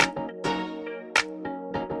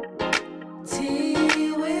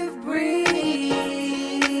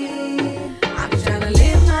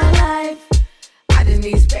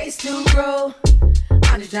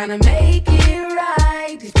just trying to make it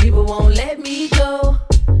right. These people won't let me go.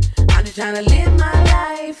 I'm just trying to live my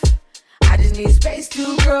life. I just need space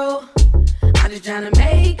to grow. I'm just trying to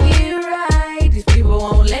make it right. These people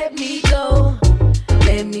won't let me go.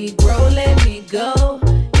 Let me grow, let me go.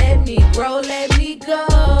 Let me grow, let me go.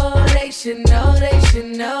 They should know, they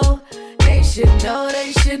should know. They should know,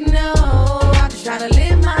 they should know. I'm just trying to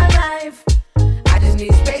live my life. I just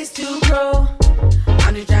need space to grow.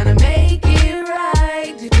 I'm just trying to make it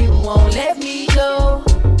right. These people won't let me go.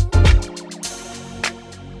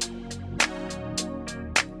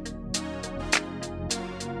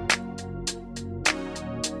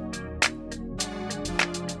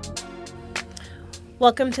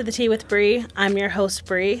 Welcome to The Tea with Bree. I'm your host,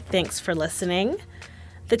 Bree. Thanks for listening.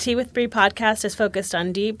 The Tea with Bree podcast is focused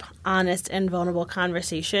on deep, honest, and vulnerable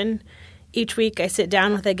conversation. Each week, I sit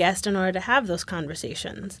down with a guest in order to have those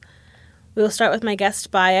conversations. We will start with my guest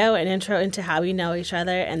bio, an intro into how we know each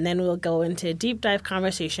other, and then we'll go into a deep dive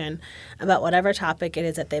conversation about whatever topic it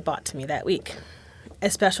is that they brought to me that week. A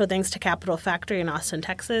special thanks to Capital Factory in Austin,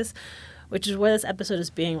 Texas, which is where this episode is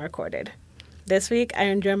being recorded. This week, I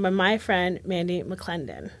am joined by my friend, Mandy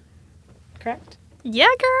McClendon. Correct? Yeah,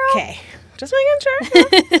 girl. Okay. Just making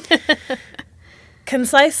sure.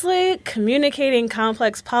 Concisely communicating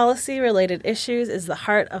complex policy-related issues is the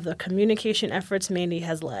heart of the communication efforts Mandy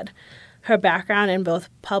has led. Her background in both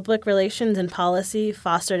public relations and policy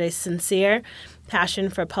fostered a sincere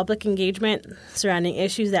passion for public engagement surrounding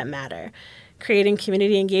issues that matter. Creating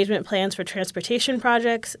community engagement plans for transportation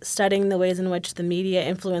projects, studying the ways in which the media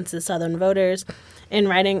influences Southern voters, and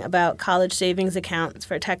writing about college savings accounts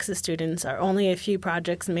for Texas students are only a few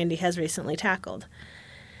projects Mandy has recently tackled.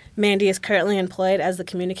 Mandy is currently employed as the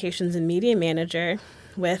Communications and Media Manager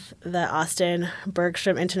with the Austin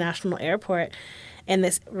Bergstrom International Airport. In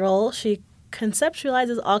this role, she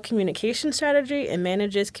conceptualizes all communication strategy and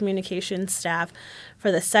manages communications staff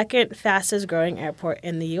for the second fastest growing airport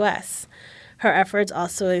in the U.S. Her efforts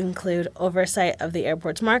also include oversight of the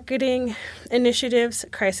airport's marketing initiatives,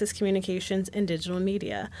 crisis communications, and digital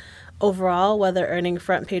media. Overall, whether earning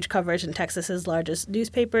front-page coverage in Texas's largest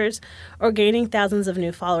newspapers or gaining thousands of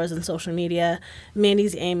new followers on social media,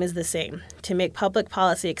 Mandy's aim is the same: to make public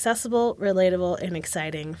policy accessible, relatable, and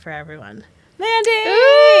exciting for everyone. Mandy!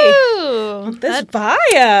 Ooh! This bio!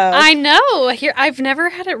 I know. Here, I've never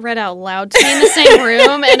had it read out loud to me in the same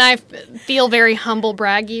room, and I feel very humble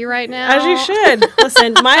braggy right now. As you should.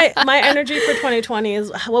 Listen, my energy for 2020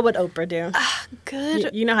 is, what would Oprah do?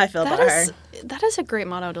 Good. You know how I feel about her. That is a great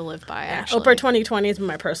motto to live by, actually. Oprah 2020 is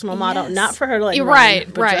my personal motto. Yes. Not for her to run, right.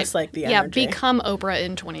 but just like the energy. Yeah, become Oprah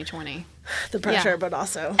in 2020. The pressure, Yeah. but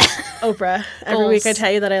also Oprah. Every week I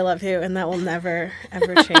tell you that I love you, and that will never,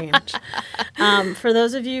 ever change. For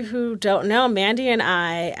those of you who don't know, Mandy and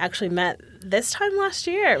I actually met this time last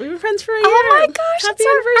year. We've been friends for a year. Oh my gosh, Happy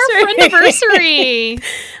it's our anniversary.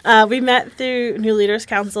 We met through New Leaders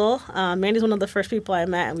Council. Mandy's one of the first people I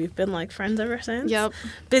met, and we've been like friends ever since. Yep.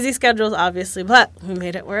 Busy schedules, obviously, but we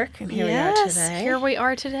made it work, and here we are today. Here we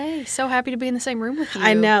are today. So happy to be in the same room with you.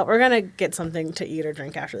 I know. We're going to get something to eat or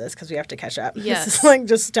drink after this because we have to catch up. Yes. This is like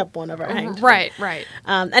just step one of our hang. Right.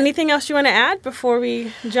 Anything else you want to add before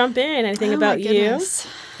we jump in? Anything about you? Goodness.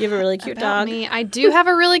 You have a really cute About dog. me. I do have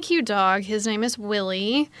a really cute dog. His name is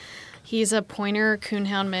Willie. He's a pointer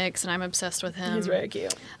coonhound mix, and I'm obsessed with him. He's very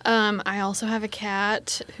cute. I also have a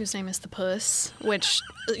cat whose name is the Puss, which,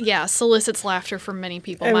 solicits laughter from many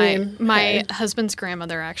people. My husband's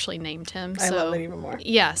grandmother actually named him. I So, love it even more.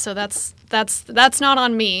 yeah, so that's not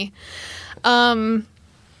on me. I've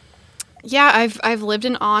lived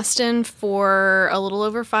in Austin for a little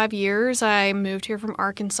over 5 years. I moved here from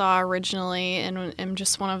Arkansas originally, and am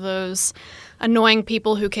just one of those annoying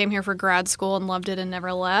people who came here for grad school and loved it and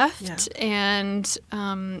never left. Yeah. And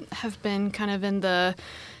have been kind of in the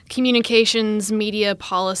communications, media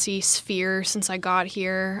policy sphere since I got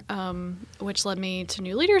here, which led me to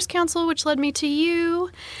New Leaders Council, which led me to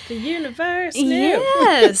you. The universe knew.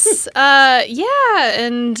 Yes.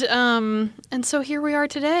 And so here we are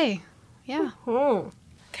today. Yeah. Oh.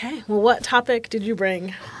 Okay. Well, what topic did you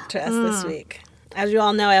bring to us this week? As you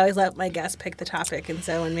all know, I always let my guests pick the topic, and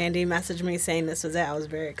so when Mandy messaged me saying this was it, I was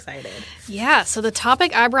very excited. Yeah, so the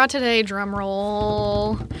topic I brought today, drum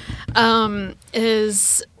roll,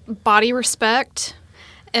 is body respect,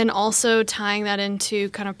 and also tying that into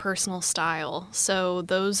kind of personal style. So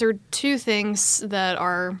those are two things that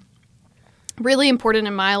are really important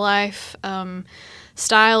in my life.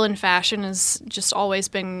 Style and fashion has just always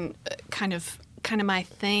been kind of kind of my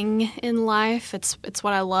thing in life. It's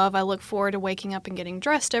what I love. I look forward to waking up and getting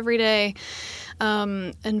dressed every day,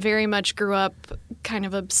 and very much grew up kind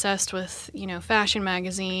of obsessed with, fashion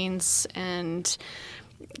magazines and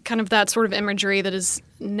kind of that sort of imagery that is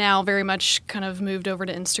now very much kind of moved over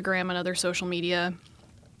to Instagram and other social media.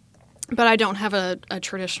 But I don't have a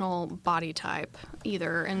traditional body type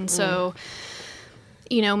either. And so,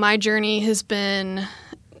 my journey has been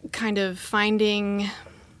kind of finding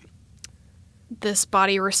this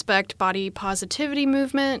body respect, body positivity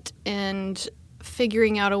movement and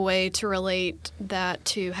figuring out a way to relate that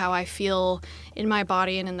to how I feel in my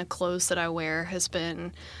body and in the clothes that I wear has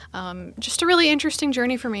been just a really interesting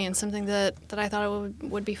journey for me and something that I thought it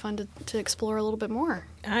would be fun to explore a little bit more.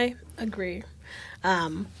 I agree.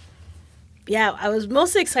 Yeah, I was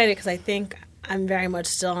mostly excited because I think I'm very much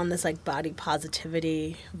still on this like body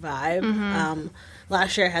positivity vibe.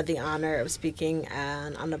 Last year I had the honor of speaking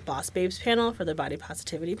on a Boss Babes panel for the body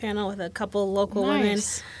positivity panel with a couple local women,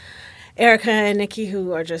 Erica and Nikki,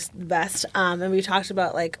 who are just the best. And we talked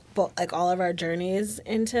about like all of our journeys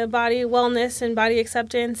into body wellness and body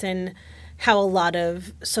acceptance and how a lot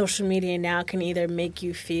of social media now can either make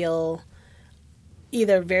you feel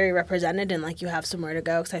either very represented and like you have somewhere to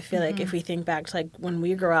go. Because I feel like if we think back to like when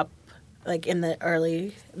we grew up, like in the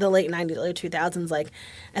late 90s, early 2000s, like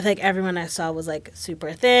I think everyone I saw was like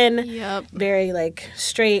super thin, very like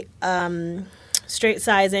straight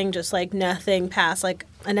sizing, just like nothing past like,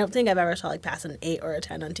 I don't think I've ever saw like past an 8 or a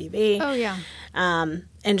 10 on TV. Oh yeah.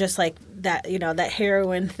 And just like that, that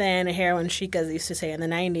heroin thin, heroin chic, as they used to say in the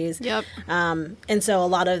 90s. Yep. And so a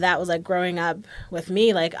lot of that was like growing up with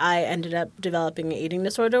me. Like I ended up developing an eating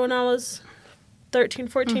disorder when I was 13,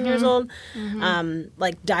 14 years old,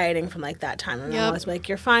 like dieting from like that time. And I was like,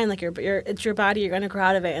 you're fine. Like it's your body. You're going to grow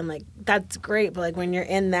out of it. And like, that's great. But like when you're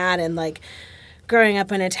in that and like growing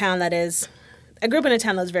up in a town that is, I grew up in a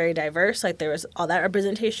town that was very diverse. Like there was all that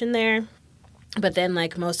representation there. But then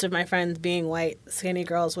like most of my friends being white, skinny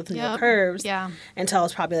girls with no curves until I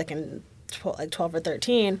was probably like in 12 or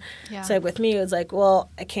 13. Yeah. So like with me, it was like, well,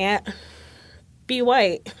 I can't be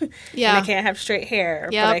white. Yeah. And I can't have straight hair.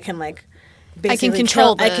 But I can like, I can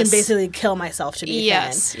control this. I can basically kill myself to be thin.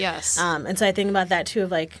 Yes. And so I think about that too.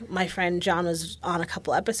 Of like my friend John was on a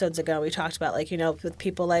couple episodes ago. We talked about like with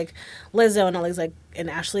people like Lizzo and all these like and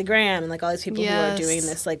Ashley Graham and like all these people who are doing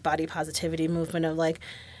this like body positivity movement of like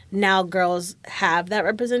now girls have that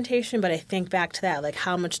representation. But I think back to that like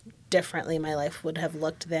how much differently my life would have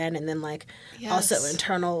looked then, and then like also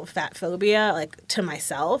internal fat phobia like to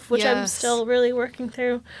myself, which I'm still really working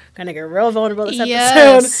through. I'm gonna get real vulnerable this episode.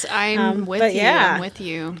 Yes, I'm with you. I'm with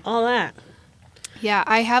you. All that. Yeah,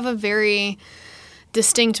 I have a very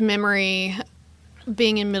distinct memory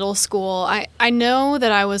being in middle school. I know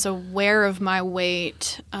that I was aware of my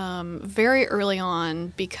weight very early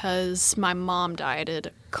on because my mom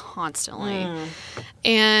dieted constantly.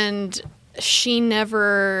 And she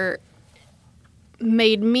never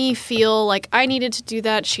made me feel like I needed to do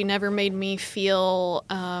that. She never made me feel,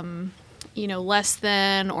 less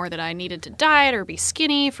than or that I needed to diet or be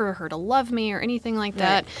skinny for her to love me or anything like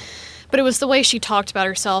that. But it was the way she talked about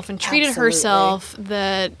herself and treated herself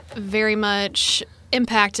that very much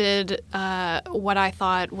impacted what I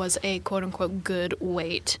thought was a quote-unquote good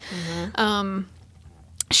weight.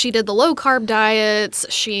 She did the low-carb diets.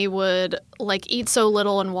 She would, eat so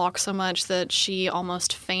little and walk so much that she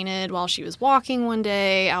almost fainted while she was walking one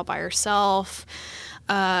day out by herself.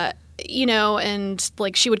 And,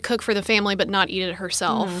 she would cook for the family but not eat it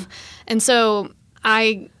herself. And so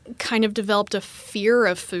I kind of developed a fear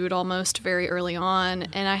of food almost very early on.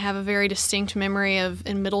 And I have a very distinct memory of,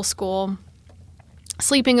 in middle school,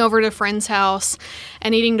 sleeping over at a friend's house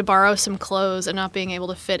and needing to borrow some clothes and not being able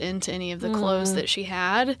to fit into any of the clothes that she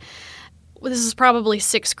had. This is probably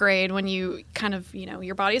 6th grade when you kind of,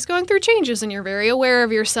 your body's going through changes and you're very aware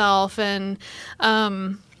of yourself. And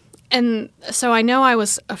so I know I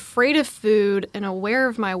was afraid of food and aware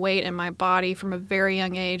of my weight and my body from a very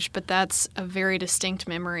young age, but that's a very distinct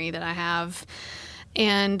memory that I have.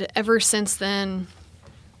 And ever since then,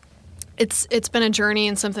 it's been a journey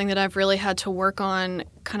and something that I've really had to work on,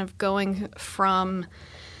 kind of going from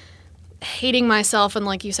hating myself and,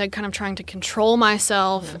 like you said, kind of trying to control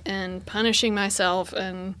myself and punishing myself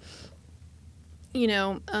and,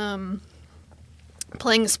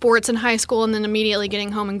 playing sports in high school and then immediately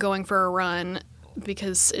getting home and going for a run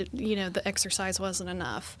because, the exercise wasn't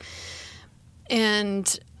enough.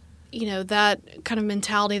 And, that kind of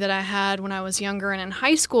mentality that I had when I was younger and in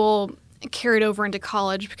high school carried over into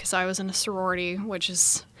college because I was in a sorority, which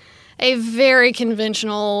is a very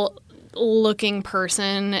conventional looking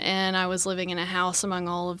person, and I was living in a house among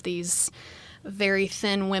all of these very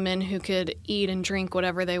thin women who could eat and drink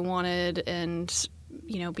whatever they wanted and,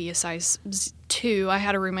 be a size 2. I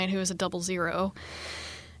had a roommate who was a 00.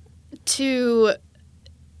 To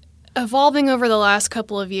evolving over the last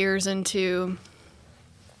couple of years into,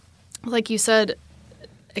 like you said,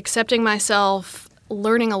 accepting myself,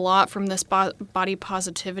 learning a lot from this body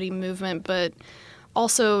positivity movement, but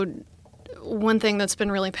also one thing that's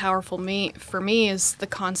been really powerful for me is the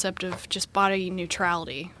concept of just body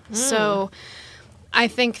neutrality. So I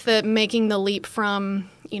think that making the leap from,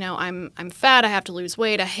 I'm fat, I have to lose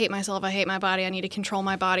weight, I hate myself, I hate my body, I need to control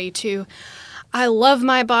my body, to I love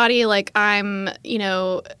my body, like I'm,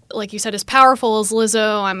 like you said, as powerful as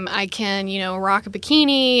Lizzo, I can, rock a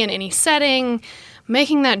bikini in any setting.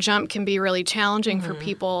 Making that jump can be really challenging for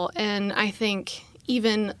people. And I think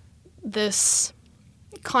even this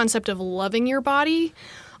concept of loving your body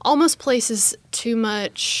almost places too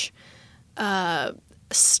much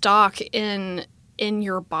stock in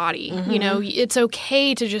your body. It's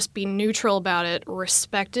okay to just be neutral about it,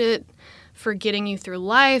 respect it for getting you through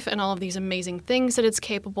life and all of these amazing things that it's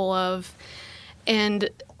capable of, and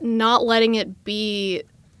not letting it be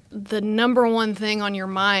the number one thing on your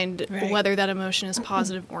mind, whether that emotion is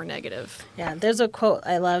positive or negative. Yeah, there's a quote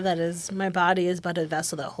I love that is, "My body is but a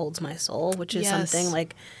vessel that holds my soul," which is something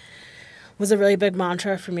like was a really big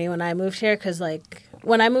mantra for me when I moved here. Because like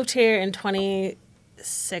when I moved here in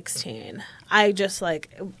 2016, I just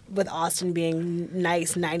with Austin being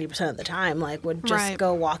nice 90% of the time, would just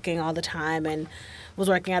go walking all the time and was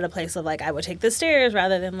working at a place of I would take the stairs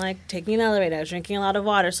rather than taking an elevator. I was drinking a lot of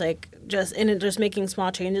water. So just making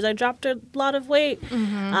small changes, I dropped a lot of weight.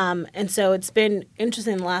 And so it's been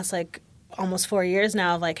interesting the last almost 4 years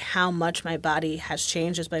now of how much my body has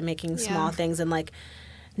changed just by making small things and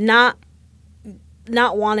not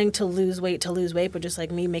wanting to lose weight, but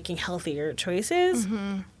just me making healthier choices.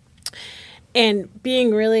 And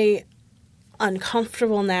being really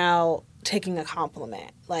uncomfortable now taking a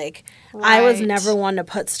compliment. I was never one to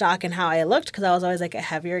put stock in how I looked because I was always a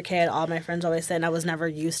heavier kid. All my friends always said, and I was never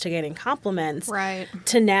used to getting compliments. Right.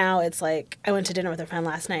 To now, it's I went to dinner with a friend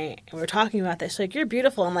last night and we were talking about this. She's "You're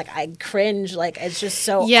beautiful." I'm I cringe. It's just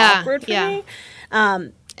so awkward for me.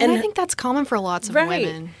 And I think that's common for lots of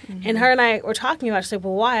women. And her and I were talking about it. She's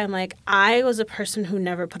 "Well, why?" I'm I was a person who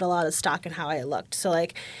never put a lot of stock in how I looked. So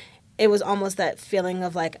it was almost that feeling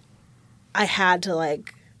of I had to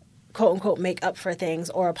quote unquote make up for things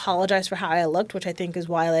or apologize for how I looked, which I think is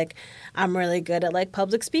why I'm really good at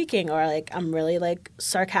public speaking, or I'm really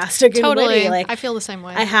sarcastic and witty. I feel the same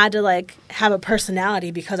way. I had to have a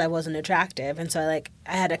personality because I wasn't attractive, and so I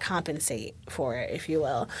had to compensate for it, if you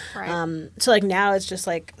will. Right. So now it's just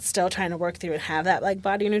still trying to work through and have that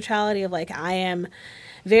body neutrality of I am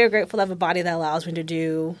very grateful to have a body that allows me to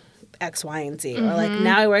do X, Y, and Z. Or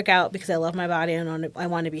now I work out because I love my body and I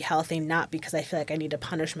want to be healthy, not because I feel I need to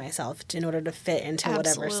punish myself in order to fit into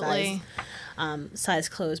whatever size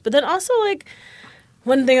clothes. But then also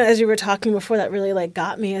one thing as you were talking before that really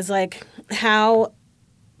got me is how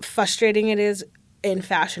frustrating it is in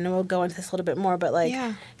fashion, and we'll go into this a little bit more, but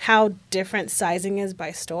how different sizing is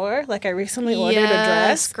by store. I recently ordered a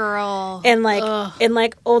dress, girl, and in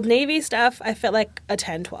Old Navy stuff, I fit a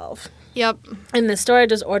 10-12. Yep. In the store I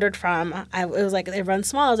just ordered from, it was they run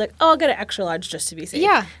small. I was I'll get an extra large just to be safe.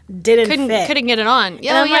 Yeah. Didn't fit. Couldn't get it on.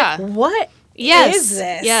 Yeah. And I'm what is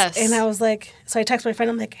this? Yes. And I was so I texted my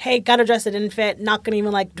friend, I'm hey, got a dress that didn't fit, not going to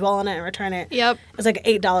even dwell on it and return it. Yep. It was an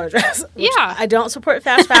 $8 dress. Yeah. I don't support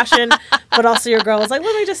fast fashion, but also your girl was let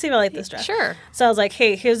me just see if I like this dress. Sure. So I was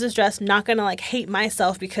hey, here's this dress, not going to hate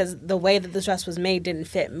myself because the way that this dress was made didn't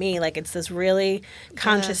fit me. It's this really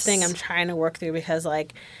conscious thing I'm trying to work through because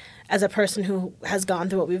as a person who has gone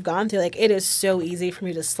through what we've gone through, it is so easy for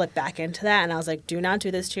me to slip back into that. And I was do not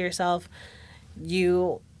do this to yourself.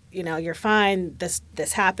 You're fine. This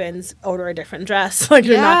happens. Order a different dress.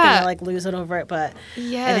 You're not going to lose it over it. But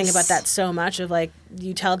I think about that so much of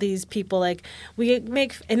you tell these people we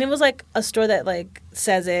make, and it was a store that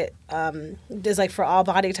says it is for all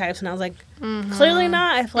body types. And I was clearly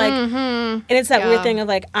not. I feel and it's that weird thing of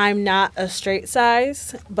I'm not a straight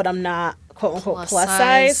size, but I'm not quote unquote plus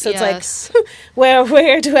size. So it's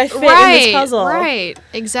where do I fit in this puzzle? Right,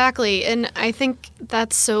 exactly. And I think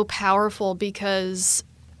that's so powerful because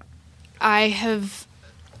I have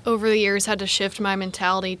over the years had to shift my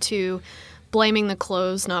mentality to blaming the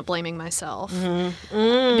clothes, not blaming myself.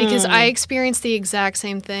 Because I experienced the exact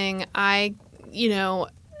same thing. I,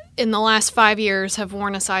 in the last 5 years have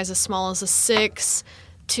worn a size as small as a 6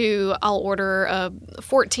 to I'll order a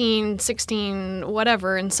 14, 16,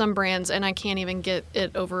 whatever in some brands, and I can't even get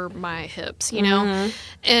it over my hips,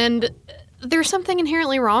 And there's something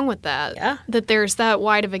inherently wrong with that. Yeah. That there's that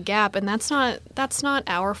wide of a gap, and that's not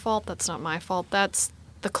our fault. That's not my fault. That's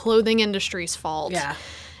the clothing industry's fault. Yeah.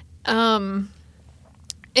 And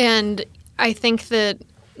I think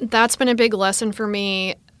that's been a big lesson for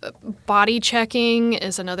me. Body checking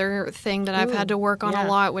is another thing that I've had to work on a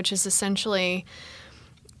lot, which is essentially,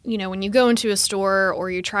 when you go into a store or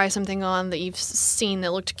you try something on that you've seen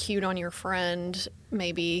that looked cute on your friend,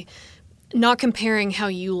 maybe not comparing how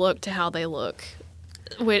you look to how they look.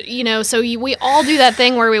 So we all do that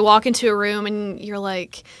thing where we walk into a room and you're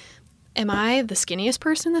like, am I the skinniest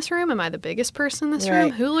person in this room? Am I the biggest person in this room?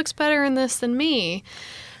 Who looks better in this than me?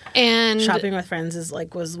 And shopping with friends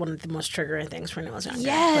was one of the most triggering things when I was younger.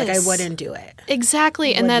 Yes. Like I wouldn't do it.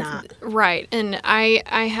 Exactly. And that's right. And I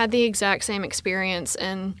had the exact same experience,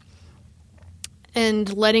 and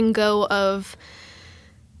letting go of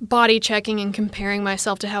body checking and comparing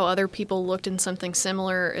myself to how other people looked in something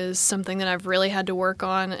similar is something that I've really had to work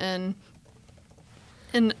on, and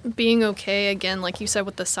being okay, again, like you said,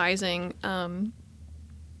 with the sizing.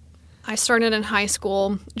 I started in high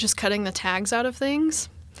school just cutting the tags out of things.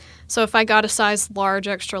 So if I got a size large,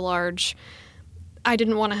 extra large, I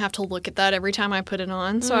didn't want to have to look at that every time I put it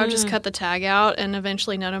on. So I would just cut the tag out, and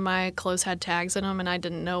eventually none of my clothes had tags in them, and I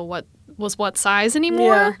didn't know what was what size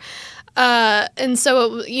anymore. Yeah. And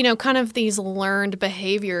so, kind of these learned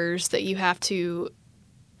behaviors that you have to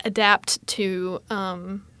adapt to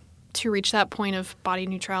reach that point of body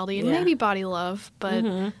neutrality and maybe body love. But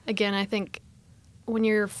again, I think when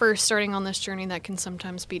you're first starting on this journey, that can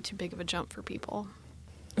sometimes be too big of a jump for people.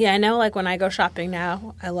 Yeah, I know. Like when I go shopping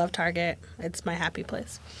now, I love Target. It's my happy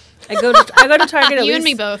place. I go to Target at least. You and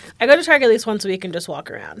me both. I go to Target at least once a week and just walk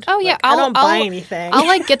around. Oh yeah, I don't buy anything.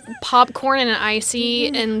 I'll get popcorn and an icy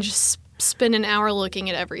and just spend an hour looking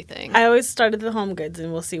at everything. I always start at the Home Goods,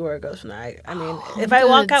 and we'll see where it goes from there. I mean, if I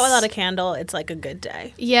walk out without a candle, it's like a good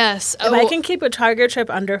day. Yes. If I can keep a Target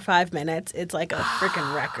trip under 5 minutes, it's like a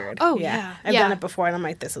freaking record. Oh, yeah. I've done it before, and I'm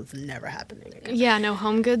like, this is never happening again. Yeah, no,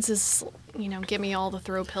 Home Goods is, give me all the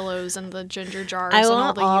throw pillows and the ginger jars and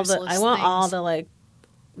all the useless things. I want all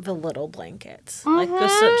the little blankets. Like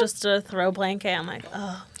just a throw blanket. I'm like,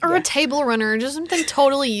 oh. Or a table runner, just something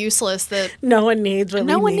totally useless that no one needs. But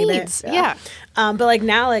no one needs. Yeah. But like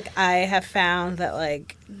now, like I have found that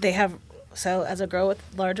like they have. So as a girl with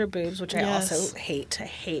larger boobs, which I also hate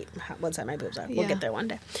what size my boobs are. We'll get there one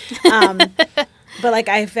day. But like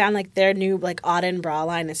I found like their new like Auden bra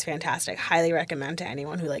line is fantastic. Highly recommend to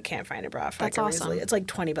anyone who like can't find a bra for That's like a awesome. It's like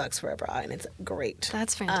 $20 for a bra, and it's great.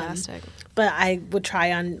 That's fantastic. But I would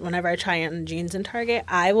whenever I try on jeans in Target,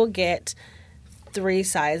 I will get 3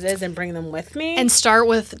 sizes and bring them with me. And start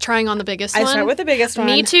with trying on the biggest one? I start with the biggest one.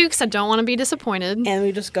 Me too, because I don't want to be disappointed. And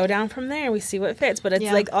we just go down from there and we see what fits. But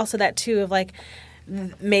it's like also that too of like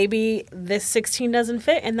maybe this 16 doesn't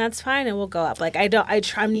fit and that's fine and we'll go up. Like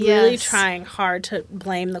I'm really trying hard to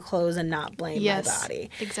blame the clothes and not blame my body.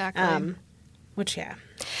 Exactly.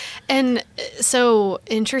 And so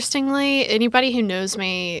interestingly, anybody who knows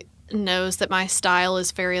me knows that my style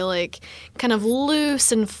is very like kind of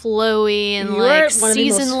loose and flowy and like seasonless. You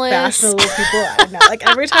are one of the most fashionable people I know. Like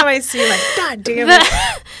every time I see you, I'm like, God damn it.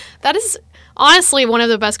 That is honestly one of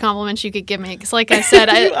the best compliments you could give me, because like I said,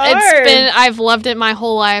 I've loved it my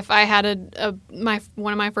whole life. I had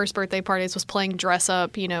one of my first birthday parties was playing dress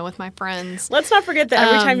up, with my friends. Let's not forget that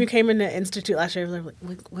every time you came into Institute last year, I was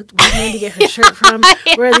like, where did you get her shirt from?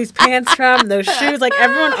 Where are these pants from? Those shoes? Like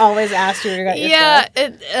everyone always asked you where you got your stuff.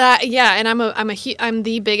 And I'm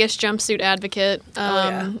the biggest jumpsuit advocate.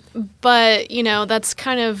 But that's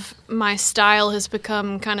kind of my style has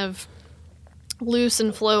become kind of loose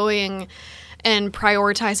and flowing and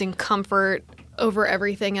prioritizing comfort over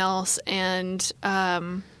everything else. And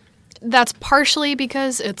that's partially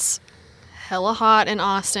because it's hella hot in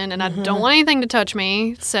Austin and I don't want anything to touch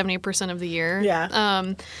me 70% of the year.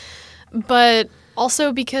 Yeah. But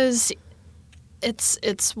also because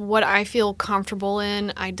it's what I feel comfortable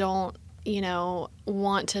in. I don't,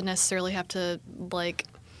 want to necessarily have to like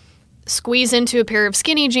squeeze into a pair of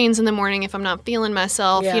skinny jeans in the morning if I'm not feeling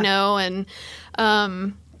myself,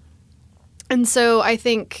 and so I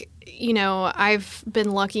think, I've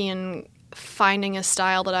been lucky in finding a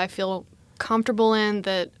style that I feel comfortable in,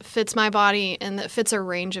 that fits my body and that fits a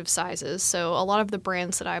range of sizes. So a lot of the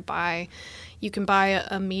brands that I buy, you can buy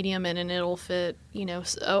a medium in and it'll fit,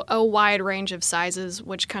 a wide range of sizes,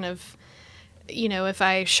 which kind of, if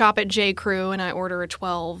I shop at J. Crew and I order a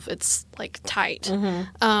 12, it's like tight.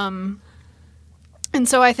 And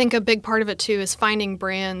so I think a big part of it too is finding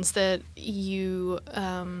brands that you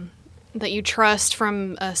trust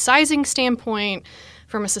from a sizing standpoint,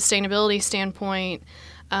 from a sustainability standpoint,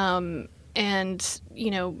 And,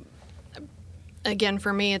 again,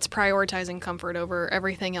 for me, it's prioritizing comfort over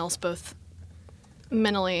everything else, both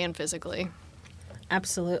mentally and physically.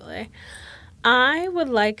 Absolutely. I would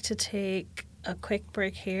like to take a quick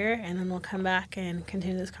break here, and then we'll come back and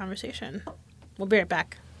continue this conversation. We'll be right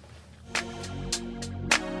back.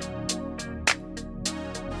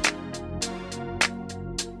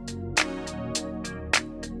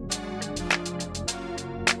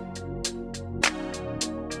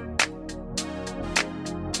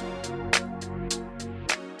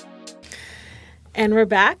 And we're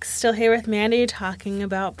back, still here with Mandy, talking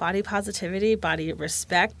about body positivity, body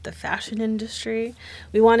respect, the fashion industry.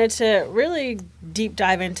 We wanted to really deep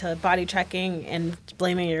dive into body checking and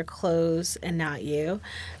blaming your clothes and not you.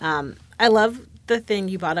 I love the thing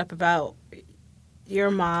you brought up about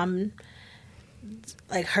your mom,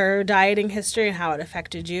 like her dieting history and how it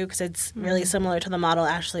affected you, because it's really similar to the model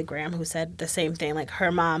Ashley Graham, who said the same thing. Like,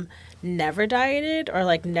 her mom never dieted or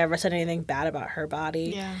like never said anything bad about her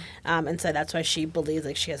body. Yeah. And so that's why she believes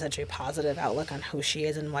like she has such a positive outlook on who she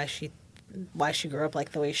is and why she grew up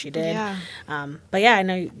like the way she did. Yeah. But yeah, I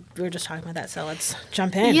know we were just talking about that, so let's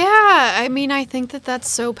jump in. Yeah, I mean, I think that that's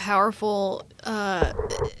so powerful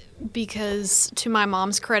because, to my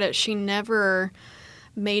mom's credit, she never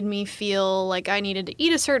made me feel like I needed to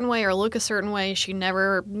eat a certain way or look a certain way. She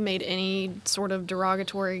never made any sort of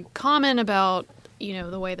derogatory comment about,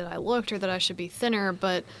 the way that I looked or that I should be thinner,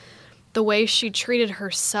 but the way she treated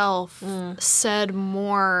herself said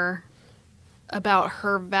more about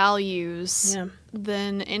her values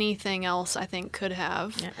than anything else I think could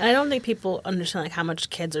have. Yeah. And I don't think people understand like how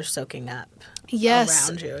much kids are soaking up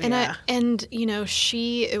around you. And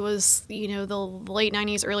it was, the late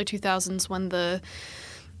 90s, early 2000s when the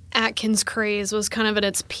Atkins craze was kind of at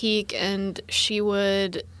its peak, and she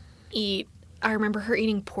would eat, I remember her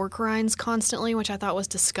eating pork rinds constantly, which I thought was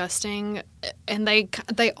disgusting. And they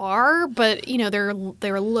are, but they're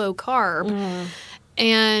low carb.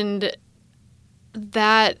 And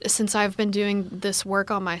that, since I've been doing this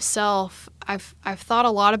work on myself, I've thought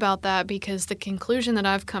a lot about that, because the conclusion that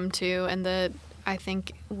I've come to, and that I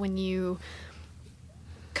think when you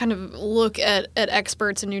kind of look at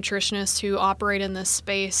experts and nutritionists who operate in this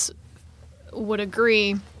space would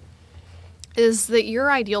agree, is that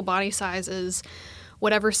your ideal body size is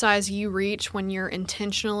whatever size you reach when you're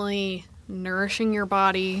intentionally nourishing your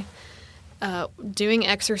body, doing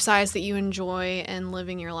exercise that you enjoy, and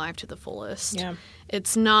living your life to the fullest. Yeah.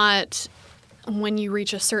 It's not when you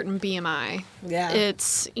reach a certain BMI. Yeah.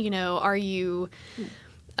 It's, are you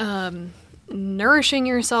nourishing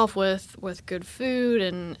yourself with good food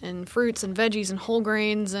and fruits and veggies and whole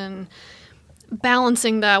grains, and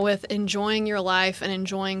balancing that with enjoying your life and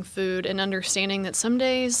enjoying food, and understanding that some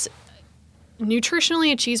days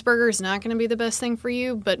nutritionally a cheeseburger is not going to be the best thing for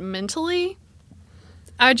you, but mentally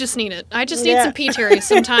I just need it. I just need some P-Terries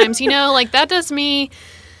sometimes, that does me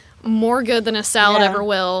more good than a salad ever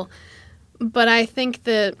will. But I think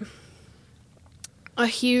that a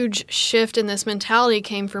huge shift in this mentality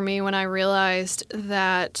came for me when I realized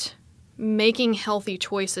that making healthy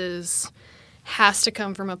choices has to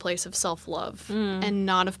come from a place of self-love and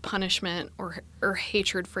not of punishment or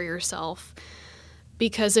hatred for yourself.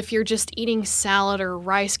 Because if you're just eating salad or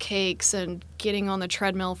rice cakes and getting on the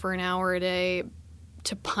treadmill for an hour a day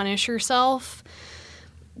to punish yourself,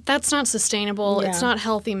 that's not sustainable. Yeah. It's not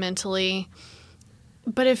healthy mentally.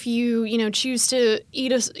 But if you, choose to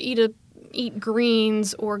eat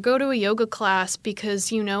greens or go to a yoga class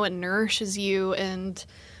because it nourishes you and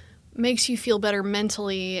makes you feel better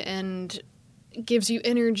mentally and gives you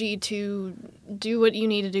energy to do what you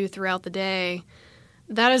need to do throughout the day,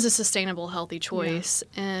 that is a sustainable, healthy choice.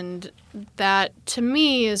 Yeah. And that, to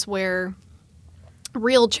me, is where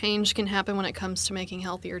real change can happen when it comes to making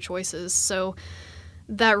healthier choices. So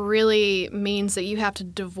that really means that you have to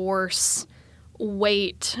divorce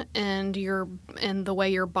weight and the way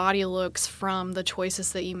your body looks from the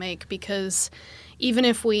choices that you make, because even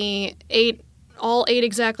if we all ate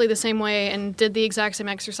exactly the same way and did the exact same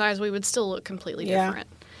exercise, we would still look completely different.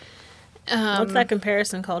 What's that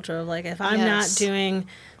comparison culture of like, if I'm not doing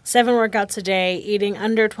 7 workouts a day, eating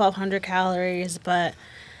under 1,200 calories, but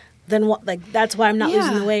then what? Like, that's why I'm not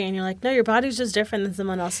losing the weight. And you're like, no, your body's just different than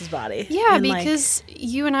someone else's body. Yeah, and because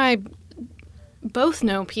you and I both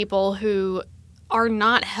know people who are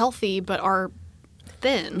not healthy but are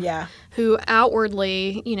thin. Yeah. Who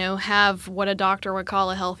outwardly, have what a doctor would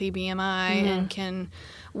call a healthy BMI and can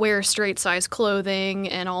wear straight size clothing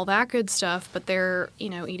and all that good stuff, but they're,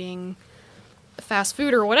 eating fast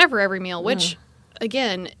food or whatever every meal, which,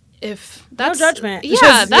 again, if that's... No judgment.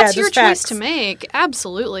 Yeah, that's your choice to make.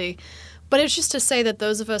 Absolutely. But it's just to say that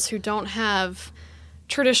those of us who don't have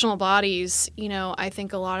traditional bodies, you know, I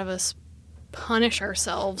think a lot of us punish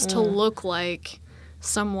ourselves to look like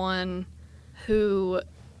someone who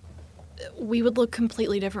we would look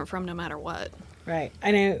completely different from no matter what. Right.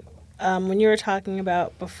 I know when you were talking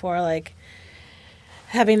about before, like,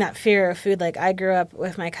 having that fear of food, like, I grew up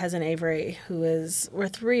with my cousin Avery, we're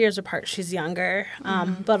 3 years apart. She's younger.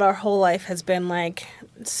 But our whole life has been, like,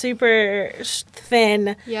 super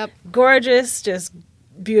thin, gorgeous, just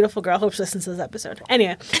beautiful girl. Hope she listens to this episode.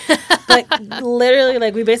 Anyway, like, literally,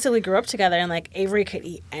 like, we basically grew up together, and, like, Avery could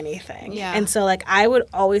eat anything. Yeah. And so, like, I would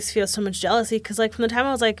always feel so much jealousy because, like, from the time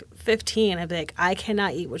I was, like, 15, I'd be like, I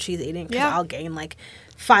cannot eat what she's eating because I'll gain, like,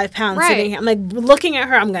 5 pounds sitting here. I'm like, looking at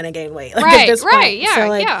her, I'm going to gain weight. Like, at this point. Yeah, so,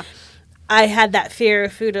 like, I had that fear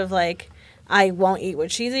of food of, like, I won't eat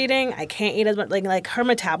what she's eating. I can't eat as much. Like her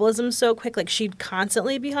metabolism's so quick. Like, she'd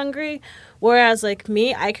constantly be hungry. Whereas, like,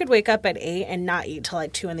 me, I could wake up at 8 and not eat till,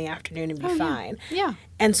 like, 2 in the afternoon and be fine. Yeah.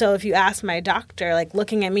 And so if you ask my doctor, like,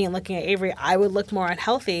 looking at me and looking at Avery, I would look more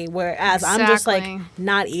unhealthy. Whereas I'm just, like,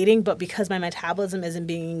 not eating. But because my metabolism isn't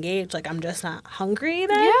being engaged, like, I'm just not hungry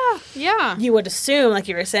then. Yeah. You would assume, like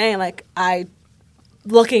you were saying, like,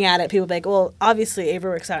 looking at it, people be like, well, obviously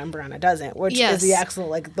Avery works out and Brianna doesn't, which is the actual,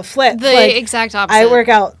 like, the flip. The like, exact opposite. I work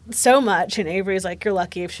out so much, and Avery's like, you're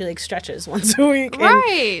lucky if she, like, stretches once a week. And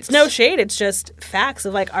it's no shade. It's just facts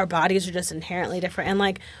of, like, our bodies are just inherently different. And,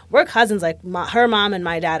 like, we're cousins. Like, her mom and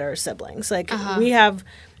my dad are siblings. Like, we have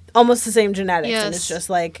almost the same genetics, and it's just,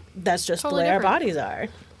 like, that's just totally the way our bodies are.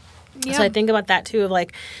 Yeah. So I think about that, too, of,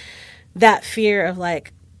 like, that fear of,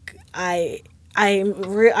 like,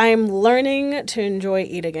 I'm learning to enjoy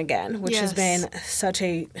eating again, which has been such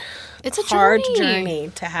a hard journey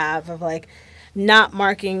to have, of, like, not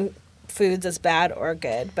marking foods as bad or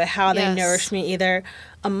good, but how they nourish me either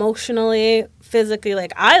emotionally, physically.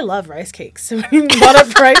 Like, I love rice cakes. When you brought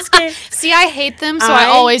up rice cakes. See, I hate them, so I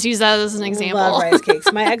always use that as an example. I love rice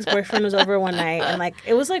cakes. My ex-boyfriend was over one night, and, like,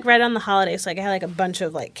 it was, like, right on the holidays, so, like, I had, like, a bunch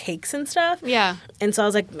of, like, cakes and stuff. Yeah. And so I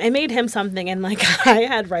was like, I made him something, and, like, I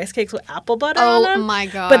had rice cakes with apple butter on them. Oh, my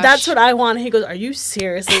gosh. But that's what I want. He goes, are you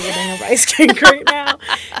seriously eating a rice cake right now?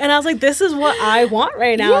 And I was like, this is what I want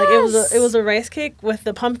right now. Yes. Like, it was a rice cake with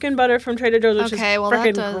the pumpkin butter from Trader Joe's, which is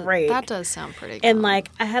freaking great. That does sound pretty good. And, like,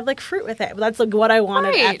 I had, like, fruit with it. That's, like, what I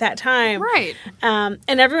wanted at that time. Right. And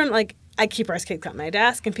everyone, like, I keep rice cakes on my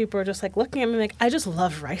desk, and people are just, like, looking at me like, I just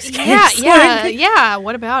love rice cakes. Yeah.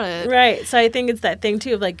 What about it? Right. So I think it's that thing,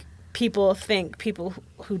 too, of, like, people think people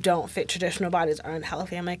who don't fit traditional bodies are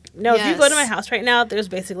unhealthy. I'm like, no, if you go to my house right now, there's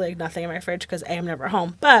basically, like, nothing in my fridge because I'm never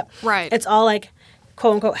home. But it's all, like,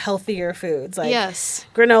 quote-unquote healthier foods. Like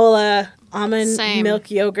granola, almond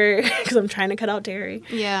milk yogurt, because I'm trying to cut out dairy.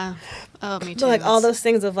 Yeah. Oh, me too. So, like, all those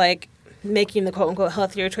things of, like, making the quote-unquote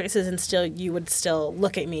healthier choices, and still you would still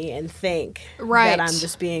look at me and think that I'm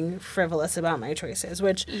just being frivolous about my choices,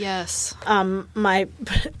 which my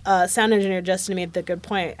sound engineer Justin made the good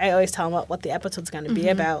point. I always tell him what the episode's going to be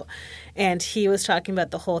about, and he was talking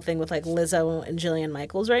about the whole thing with, like, Lizzo and Jillian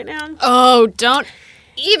Michaels right now. Oh, don't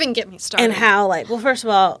even get me started. And how, like, well, first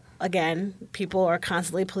of all, again, people are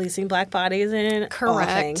constantly policing black bodies and all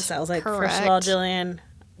things. So I was like, first of all, Jillian,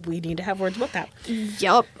 we need to have words about that.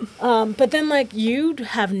 Yep. But then, like, you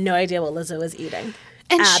have no idea what Lizzo is eating.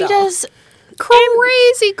 And she does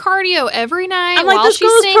crazy cardio every night. I'm like, while this she's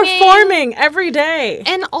girl's singing. performing every day.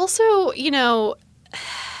 And also, you know,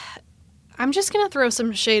 I'm just going to throw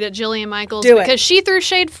some shade at Jillian Michaels because she threw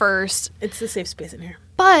shade first. It's a safe space in here.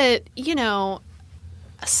 But, you know,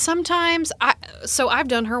 sometimes I've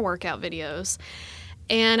done her workout videos.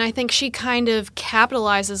 And I think she kind of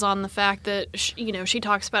capitalizes on the fact that, she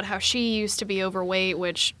talks about how she used to be overweight,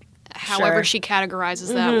 which however she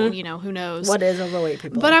categorizes that, you know, who knows. What is overweight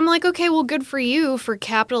people? But I'm like, okay, well, good for you for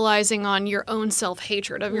capitalizing on your own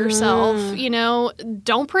self-hatred of yourself. You know,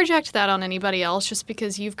 don't project that on anybody else just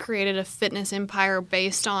because you've created a fitness empire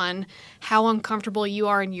based on how uncomfortable you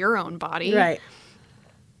are in your own body. Right.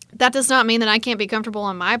 That does not mean that I can't be comfortable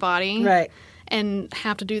in my body. Right. And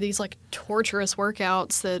have to do these, like, torturous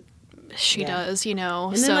workouts that she does, you know.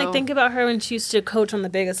 And then, like, think about her when she used to coach on The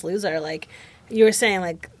Biggest Loser. Like, you were saying,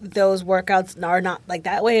 like, those workouts are not, like,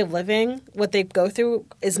 that way of living, what they go through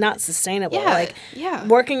is not sustainable. Like,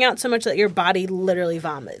 working out so much that your body literally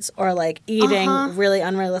vomits, or, like, eating really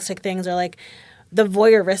unrealistic things, or, like, the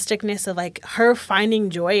voyeuristicness of, like, her finding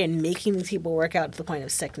joy in making these people work out to the point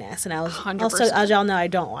of sickness. And I was 100%. Also, as y'all know, I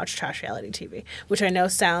don't watch trash reality TV, which I know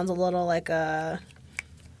sounds a little like a,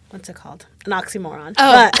 what's it called? An oxymoron.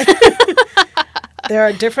 Oh. But there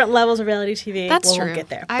are different levels of reality TV. That's true. We'll get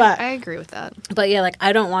there. I agree with that. But yeah, like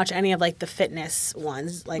I don't watch any of like the fitness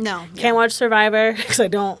ones. Like No, can't watch Survivor because I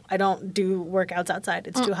don't do workouts outside.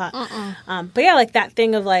 It's too hot. But yeah, like that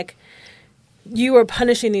thing of like you are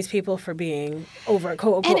punishing these people for being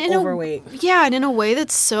overweight. And in a way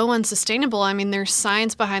that's so unsustainable. I mean, there's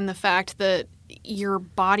science behind the fact that your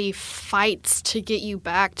body fights to get you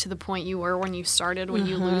back to the point you were when you started, when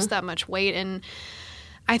you lose that much weight. And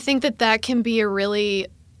I think that can be a really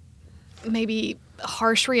maybe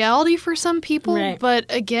harsh reality for some people. Right. But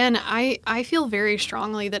again, I feel very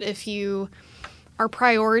strongly that if you are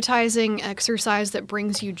prioritizing exercise that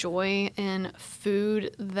brings you joy and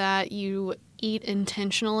food that you eat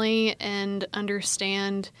intentionally and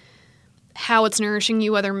understand how it's nourishing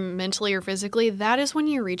you, whether mentally or physically, that is when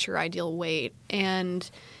you reach your ideal weight. And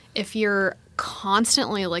if you're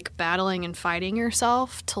constantly like battling and fighting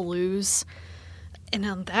yourself to lose, and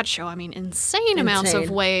on that show, I mean, insane amounts of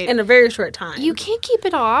weight in a very short time, you can't keep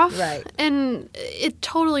it off. Right. And it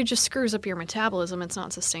totally just screws up your metabolism. It's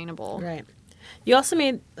not sustainable. Right. You also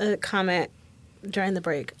made a comment during the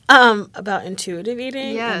break about intuitive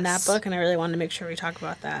eating in that book, and I really wanted to make sure we talk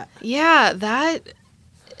about that. Yeah, that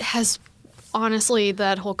has honestly,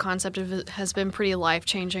 that whole concept of it has been pretty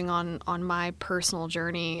life-changing on my personal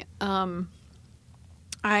journey.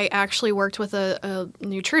 I actually worked with a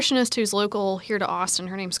nutritionist who's local here to Austin.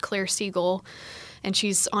 Her name's Claire Siegel, and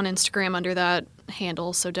she's on Instagram under that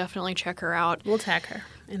handle, so definitely check her out. We'll tag her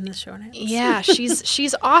in the show notes. Yeah,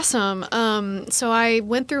 she's awesome. So I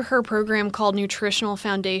went through her program called Nutritional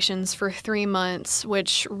Foundations for 3 months,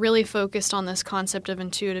 which really focused on this concept of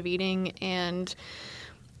intuitive eating, and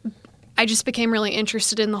I just became really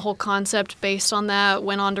interested in the whole concept based on that,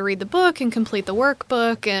 went on to read the book and complete the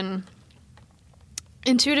workbook. And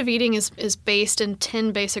intuitive eating is based in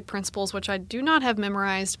 10 basic principles, which I do not have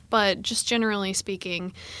memorized, but just generally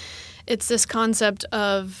speaking, it's this concept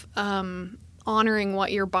of honoring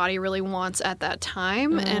what your body really wants at that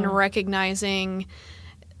time and recognizing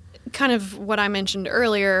kind of what I mentioned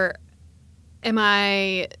earlier. Am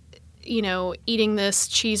I, eating this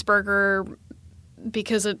cheeseburger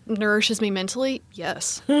because it nourishes me mentally?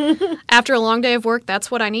 Yes. After a long day of work,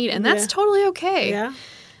 that's what I need, and that's totally okay. Yeah.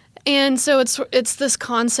 And so it's this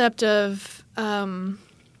concept of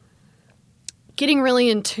getting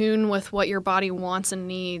really in tune with what your body wants and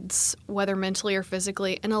needs, whether mentally or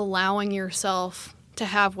physically, and allowing yourself to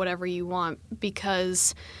have whatever you want,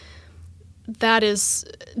 because that is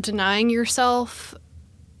denying yourself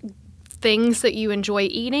things that you enjoy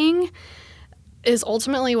eating is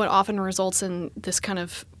ultimately what often results in this kind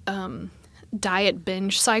of diet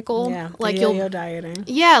binge cycle. Yeah, like yo-yo dieting.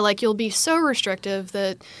 Yeah, like you'll be so restrictive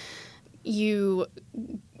that you,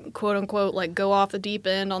 quote unquote, like go off the deep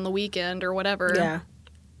end on the weekend or whatever. Yeah.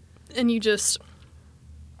 And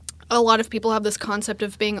a lot of people have this concept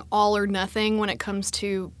of being all or nothing when it comes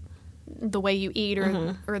to the way you eat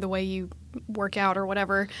or the way you work out or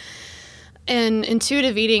whatever. And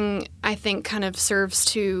intuitive eating, I think, kind of serves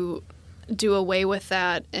to do away with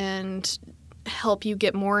that and help you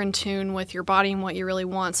get more in tune with your body and what you really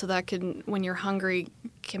want, so that can, when you're hungry,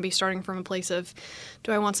 can be starting from a place of,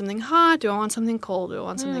 do I want something hot? Do I want something cold? Do I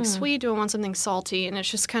want something sweet? Do I want something salty? And it's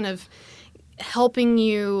just kind of helping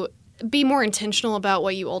you be more intentional about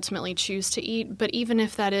what you ultimately choose to eat. But even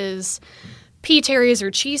if that is P-Terry's or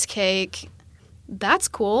cheesecake, that's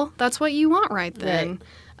cool. That's what you want right then.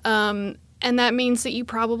 Right. And that means that you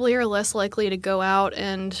probably are less likely to go out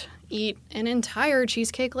and eat an entire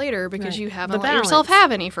cheesecake later because you haven't let yourself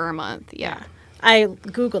have any for a month. Yeah. I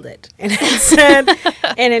Googled it, and it said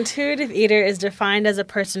an intuitive eater is defined as a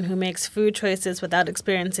person who makes food choices without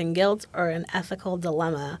experiencing guilt or an ethical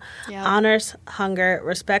dilemma, honors hunger,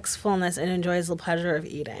 respects fullness, and enjoys the pleasure of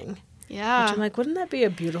eating. Yeah. Which I'm like, wouldn't that be a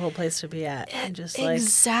beautiful place to be at? And just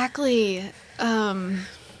exactly.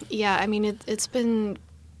 Yeah, I mean, it's been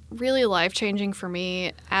really life-changing for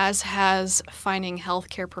me, as has finding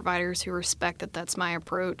healthcare providers who respect that that's my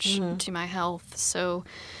approach to my health. So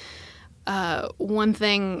one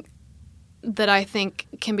thing that I think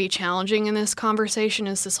can be challenging in this conversation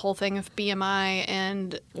is this whole thing of BMI,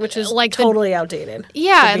 and which is like totally outdated.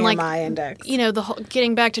 Yeah, the and BMI index. The whole,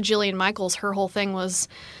 getting back to Jillian Michaels, her whole thing was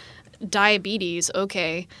diabetes.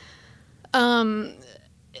 Okay, according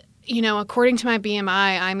to my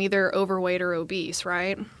BMI, I'm either overweight or obese,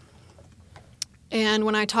 right? And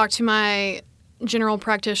when I talked to my general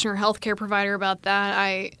practitioner healthcare provider about that,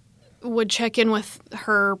 I would check in with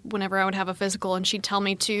her whenever I would have a physical, and she'd tell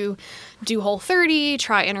me to do Whole30,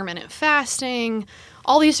 try intermittent fasting,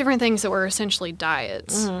 all these different things that were essentially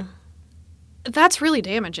diets. That's really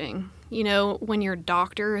damaging, when your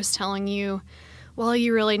doctor is telling you well,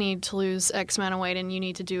 you really need to lose X amount of weight and you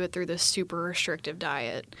need to do it through this super restrictive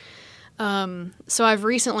diet. So I've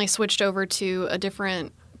recently switched over to a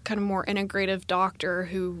different kind of more integrative doctor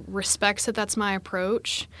who respects that that's my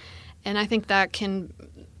approach. And I think that can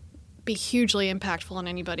be hugely impactful on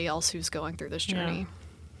anybody else who's going through this journey.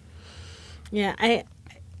 Yeah,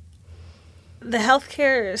 the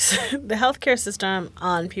healthcare system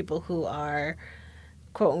on people who are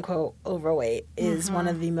quote unquote overweight is one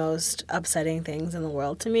of the most upsetting things in the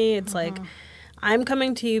world to me. It's like, I'm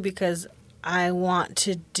coming to you because I want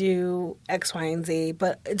to do X, Y, and Z,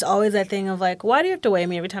 but it's always that thing of like, why do you have to weigh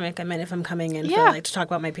me every time I come in if I'm coming in for like to talk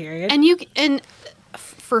about my period? And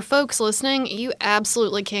for folks listening, you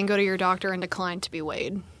absolutely can go to your doctor and decline to be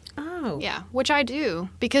weighed. Oh. Yeah, which I do.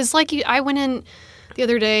 Because I went in the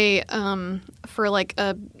other day for like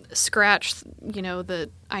a scratch, that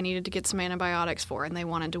I needed to get some antibiotics for, and they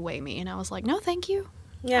wanted to weigh me. And I was like, no, thank you.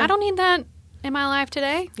 Yeah. I don't need that in my life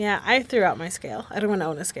today. Yeah, I threw out my scale. I don't want to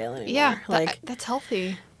own a scale anymore. Yeah, like that's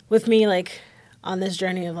healthy. with me, like on this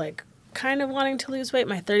journey of like kind of wanting to lose weight.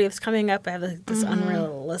 My 30th's coming up. I have this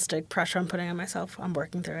unrealistic pressure I'm putting on myself. I'm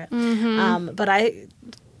working through it. But I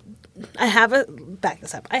have back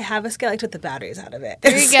this up. I have a scale. I took the batteries out of it.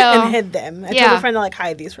 There you go. And hid them. I told a friend to like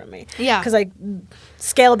hide these from me. Yeah. Because like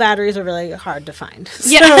scale batteries are really hard to find.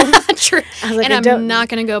 Yeah, true. I was like, and I'm not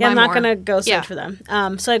going to go buy I'm more. not going to go search for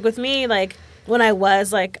them. So like with me, like when I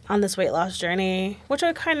was like on this weight loss journey, which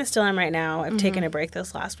I kind of still am right now, I've taken a break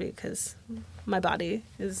this last week because my body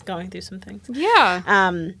is going through some things.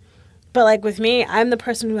 Yeah. But like with me, I'm the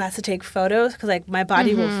person who has to take photos because like my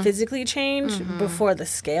body will physically change before the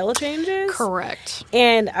scale changes. Correct.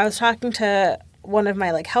 And I was talking to one of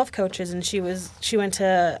my like health coaches, and she went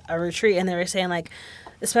to a retreat, and they were saying like,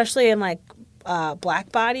 especially in like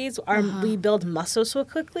black bodies, we build muscle so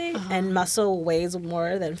quickly, and muscle weighs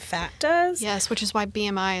more than fat does. Yes, which is why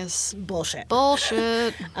BMI is Bullshit.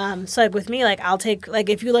 So like with me, like I'll take like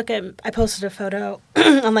if you look at, I posted a photo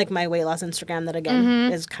on like my weight loss Instagram that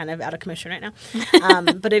again is kind of out of commission right now.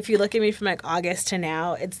 But if you look at me from like August to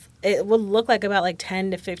now, it will look like about like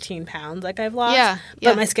 10 to 15 pounds like I've lost. Yeah.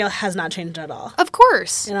 But my scale has not changed at all. Of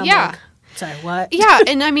course. And I'm yeah. like, sorry, what? Yeah,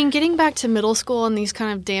 and I mean, getting back to middle school and these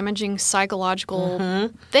kind of damaging psychological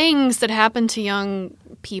things that happen to young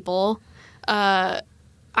people, I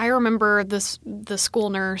remember the school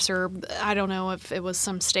nurse, or I don't know if it was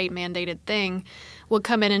some state mandated thing, would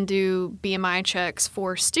come in and do BMI checks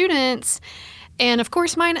for students. And of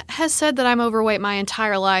course, mine has said that I'm overweight my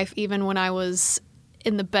entire life, even when I was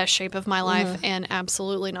in the best shape of my life and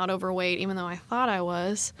absolutely not overweight, even though I thought I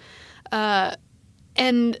was.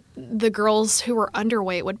 And the girls who were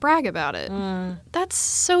underweight would brag about it. That's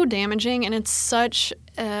so damaging, and it's such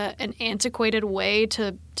an antiquated way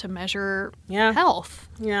to measure health.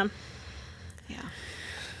 Yeah. Yeah.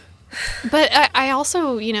 But I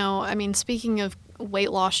also, I mean, speaking of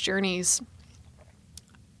weight loss journeys,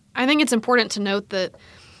 I think it's important to note that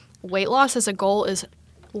weight loss as a goal is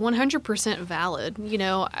 100% valid.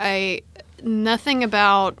 Nothing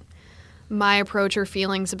about my approach or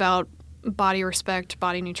feelings about body respect,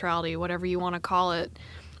 body neutrality, whatever you want to call it,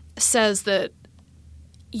 says that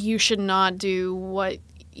you should not do what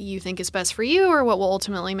you think is best for you or what will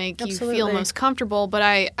ultimately make you feel most comfortable. But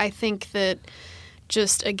I think that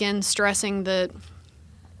just, again, stressing that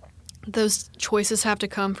those choices have to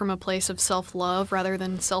come from a place of self-love rather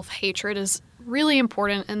than self-hatred is really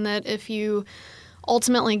important, and that if you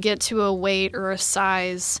ultimately get to a weight or a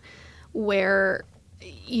size where,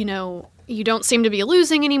 you don't seem to be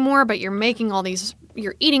losing anymore, but you're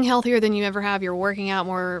you're eating healthier than you ever have, you're working out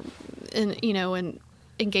more, and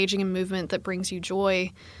engaging in movement that brings you joy,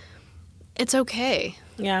 it's okay.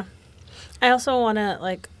 Yeah. I also want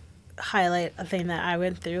to highlight a thing that I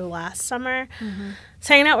went through last summer. It's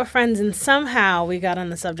hanging out with friends, and somehow we got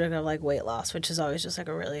on the subject of weight loss, which is always just a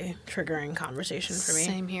really triggering conversation for me.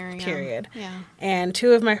 Same here, yeah. Period. Yeah. And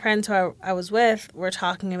two of my friends who I was with were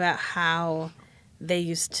talking about how they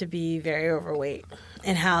used to be very overweight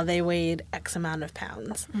and how they weighed X amount of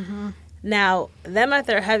pounds. Now, them at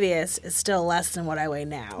their heaviest is still less than what I weigh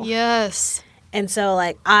now. Yes. And so,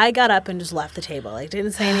 I got up and just left the table.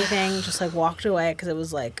 Didn't say anything, just, walked away because it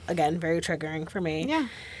was, again, very triggering for me. Yeah.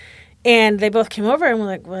 And they both came over and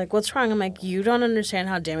were like, what's wrong? I'm like, you don't understand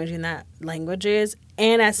how damaging that language is.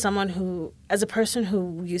 And as a person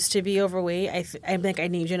who used to be overweight, I think I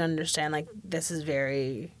need you to understand, this is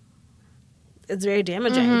it's very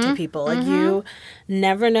damaging to people. You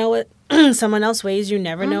never know what someone else weighs. You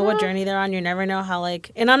never know what journey they're on. You never know how,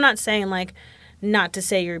 and I'm not saying, not to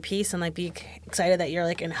say your piece and like be excited that you're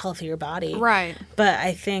like in a healthier body. Right. But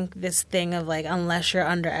I think this thing of like, unless you're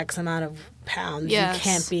under X amount of pounds, Yes. you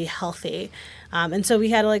can't be healthy. And so we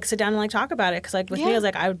had to like sit down and like talk about it. Cause like with me, I was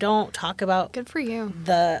like, I don't talk about Good for you.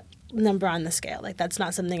 the number on the scale. Like that's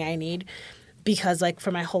not something I need, because like for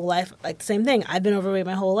my whole life, like the same thing. I've been overweight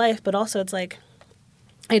my whole life, but also it's like,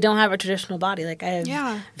 I don't have a traditional body. Like I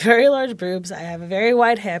have very large boobs. I have very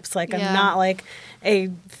wide hips. Like I'm not like a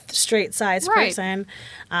straight size person.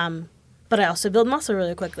 But I also build muscle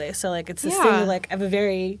really quickly. So like it's this thing of like I have a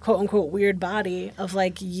very quote unquote weird body of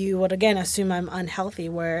like you would again assume I'm unhealthy.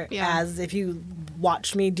 Whereas if you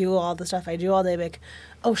watch me do all the stuff I do all day, like,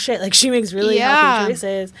 oh shit, like she makes really healthy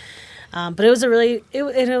choices. But it was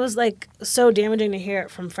it was like so damaging to hear it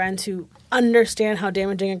from friends who understand how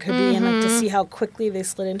damaging it could be and like to see how quickly they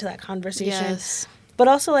slid into that conversation. Yes. But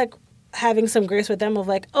also like having some grace with them of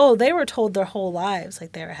like, oh, they were told their whole lives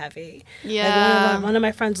like they were heavy. Yeah. Like one of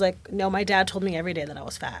my friends like, no, my dad told me every day that I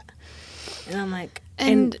was fat. And I'm like,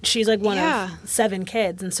 and she's like one of 7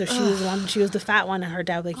 kids, and so she was the fat one, and her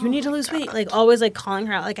dad was like, you need to lose weight, like always like calling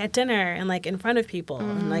her out like at dinner and like in front of people.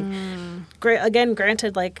 And like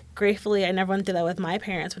granted, like gratefully I never went through that with my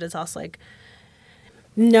parents, but it's also like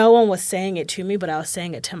no one was saying it to me, but I was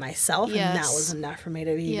saying it to myself, and that was enough for me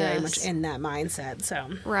to be very much in that mindset. So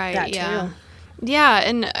that too. Yeah,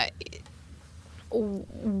 and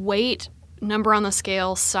weight, number on the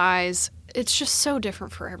scale, size, it's just so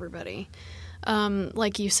different for everybody.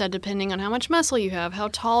 Like you said, depending on how much muscle you have, how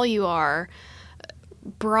tall you are,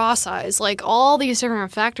 bra size, like all these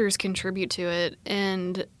different factors contribute to it.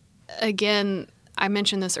 And again, I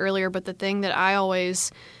mentioned this earlier, but the thing that I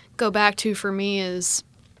always go back to for me is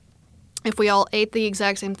if we all ate the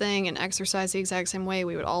exact same thing and exercised the exact same way,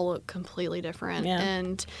 we would all look completely different. Yeah.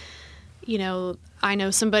 And, you know, I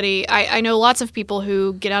know I know lots of people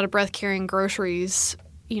who get out of breath carrying groceries,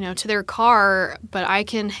 you know, to their car, but I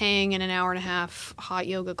can hang in an hour and a half hot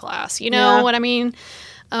yoga class. You know what I mean?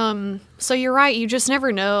 So you're right. You just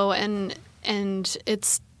never know. And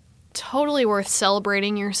it's totally worth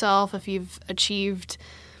celebrating yourself if you've achieved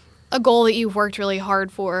a goal that you've worked really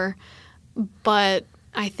hard for. But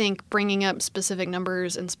I think bringing up specific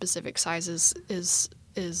numbers and specific sizes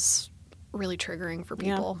is really triggering for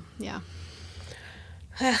people. Yeah.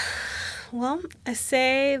 Well, I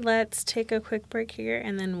say let's take a quick break here,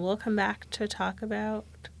 and then we'll come back to talk about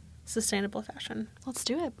sustainable fashion. Let's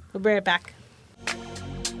do it. We'll be right back.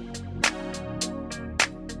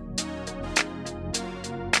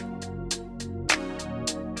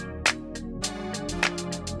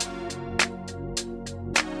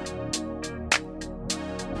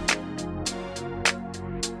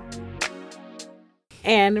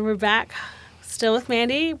 And we're back, still with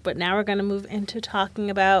Mandy, but now we're going to move into talking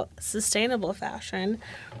about sustainable fashion.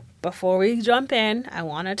 Before we jump in, I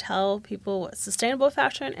want to tell people what sustainable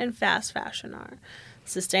fashion and fast fashion are.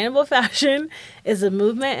 Sustainable fashion is a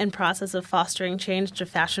movement and process of fostering change to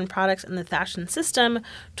fashion products and the fashion system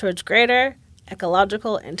towards greater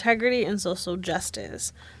ecological integrity and social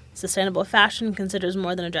justice. Sustainable fashion considers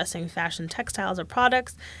more than addressing fashion textiles or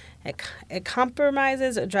products. It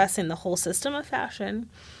compromises addressing the whole system of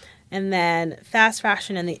fashion. And then fast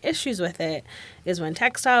fashion and the issues with it is when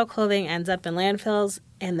textile clothing ends up in landfills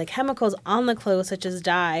and the chemicals on the clothes, such as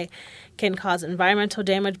dye, can cause environmental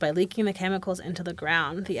damage by leaking the chemicals into the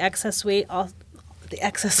ground. The excess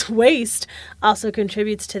waste also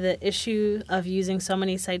contributes to the issue of using so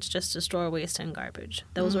many sites just to store waste and garbage.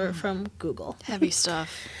 Those were from Google. Heavy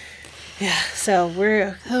stuff. Yeah, so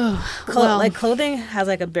we're like clothing has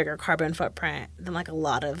like a bigger carbon footprint than like a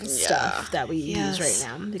lot of stuff that we use right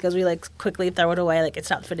now, because we like quickly throw it away, like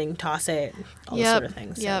it's not fitting, toss it, all those sort of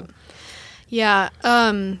things. So. Yeah.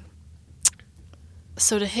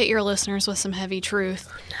 So to hit your listeners with some heavy truth,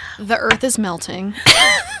 the Earth is melting.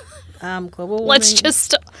 Global warming. Let's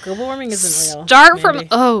just global warming isn't real. Start from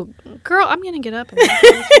girl, I'm gonna get up and go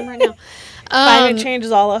right now. Climate change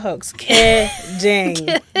is all a hoax. Kidding.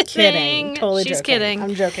 Totally She's joking. kidding.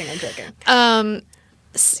 I'm joking.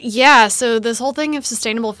 So this whole thing of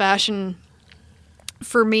sustainable fashion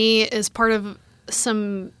for me is part of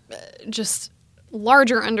some just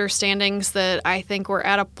larger understandings that I think we're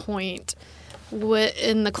at a point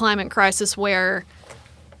in the climate crisis where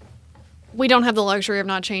we don't have the luxury of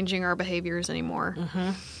not changing our behaviors anymore. Mm-hmm.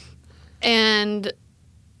 And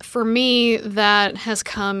for me, that has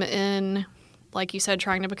come in, like you said,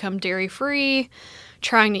 trying to become dairy-free,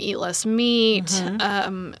 trying to eat less meat,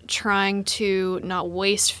 trying to not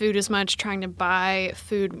waste food as much, trying to buy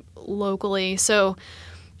food locally. So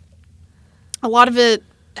a lot of it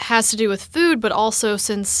has to do with food, but also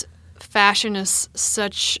since fashion is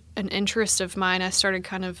such an interest of mine, I started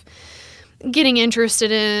kind of getting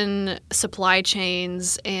interested in supply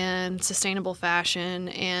chains and sustainable fashion.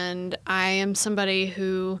 And I am somebody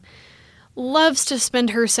who loves to spend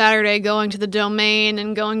her Saturday going to the Domain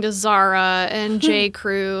and going to Zara and J.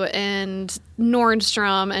 Crew and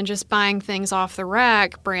Nordstrom and just buying things off the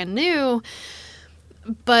rack brand new.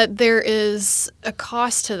 But there is a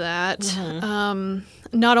cost to that,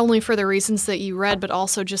 not only for the reasons that you read, but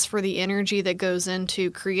also just for the energy that goes into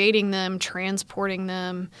creating them, transporting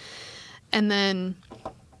them, and then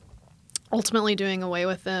ultimately doing away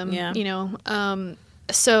with them. Yeah. You know,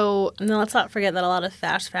 so And then let's not forget that a lot of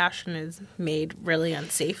fast fashion is made really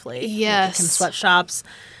unsafely. Yes. Like in sweatshops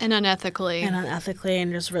and unethically. and unethically,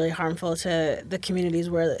 and just really harmful to the communities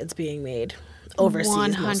where it's being made.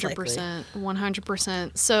 Overseas, 100%.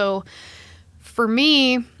 100%. So for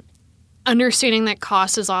me, understanding that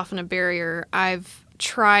cost is often a barrier, I've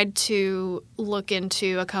tried to look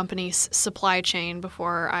into a company's supply chain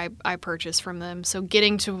before I purchase from them. So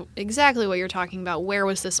getting to exactly what you're talking about. Where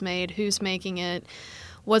was this made? Who's making it?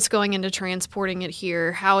 What's going into transporting it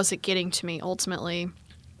here? How is it getting to me ultimately?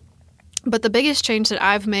 But the biggest change that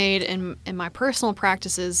I've made in my personal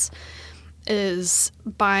practices is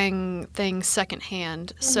buying things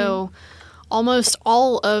secondhand. So almost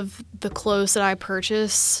all of the clothes that I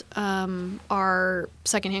purchase are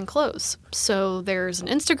secondhand clothes. So there's an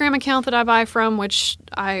Instagram account that I buy from, which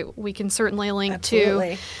we can certainly link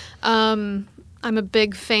Absolutely. to. I'm a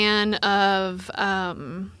big fan of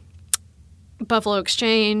Buffalo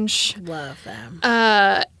Exchange Love them.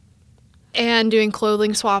 and doing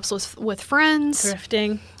clothing swaps with friends.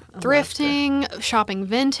 Thrifting. Thrifting, shopping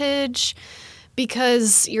vintage,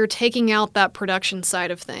 because you're taking out that production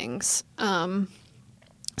side of things. So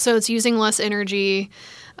it's using less energy.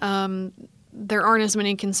 There aren't as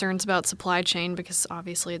many concerns about supply chain because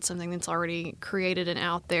obviously it's something that's already created and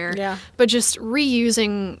out there. Yeah. But just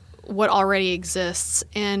reusing what already exists.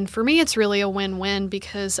 And for me, it's really a win-win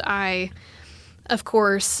because I, of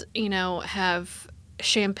course, have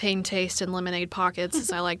champagne taste and lemonade pockets,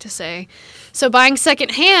 as I like to say. So buying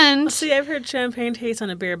secondhand. See, I've heard champagne taste on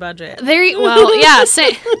a beer budget. Well, yeah,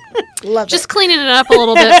 Love just it. cleaning it up a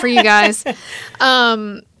little bit for you guys.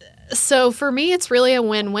 So for me, it's really a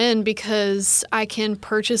win-win because I can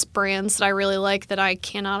purchase brands that I really like that I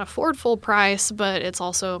cannot afford full price, but it's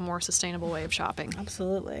also a more sustainable way of shopping.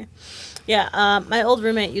 Absolutely. Yeah, my old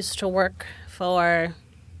roommate used to work for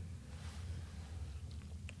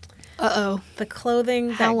the clothing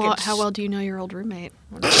that How well do you know your old roommate?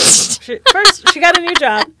 First, she got a new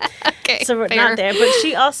job, Okay, so we're fair. not there. But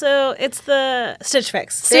she also, it's the Stitch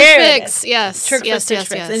Fix. Stitch There it Fix, is. yes. Trick for yes, Stitch yes,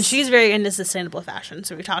 Fix. yes. And she's very into sustainable fashion,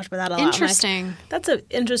 so we talked about that a lot. I'm like, Interesting. that's an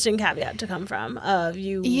interesting caveat to come from.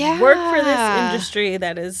 You Yeah. work for this industry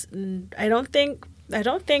that is, I don't think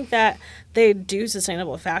that they do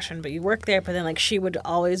sustainable fashion, but you work there. But then, like, she would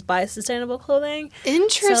always buy sustainable clothing.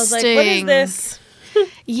 Interesting. So I was like, what is this?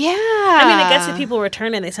 Yeah. I mean, I guess if people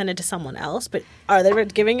return it, they send it to someone else, but are they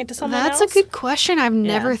giving it to someone else? That's a good question. I've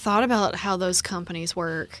never Yeah. thought about how those companies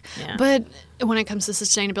work. Yeah. But when it comes to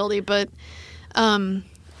sustainability, Let's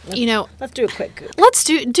do a quick Google. let's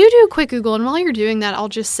do a quick Google. And while you're doing that, I'll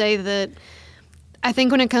just say that I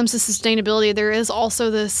think when it comes to sustainability, there is also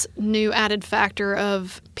this new added factor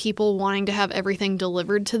of people wanting to have everything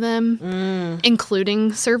delivered to them,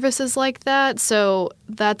 including services like that. So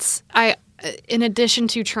in addition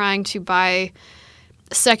to trying to buy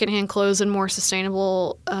secondhand clothes in more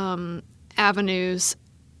sustainable avenues,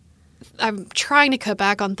 I'm trying to cut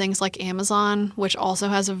back on things like Amazon, which also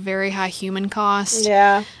has a very high human cost.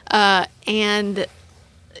 Yeah. And,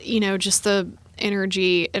 just the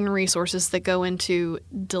energy and resources that go into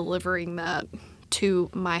delivering that to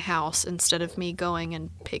my house instead of me going and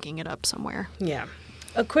picking it up somewhere. Yeah.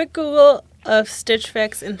 A quick Google of Stitch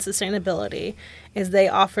Fix and sustainability is they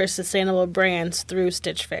offer sustainable brands through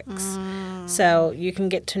Stitch Fix. So you can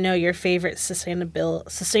get to know your favorite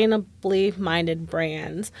sustainably minded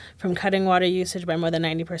brands, from cutting water usage by more than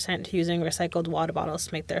 90% to using recycled water bottles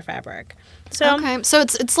to make their fabric. So Okay, so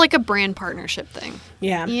it's like a brand partnership thing.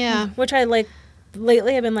 yeah. Yeah. Which I like.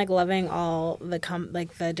 Lately, I've been like loving all the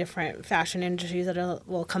the different fashion industries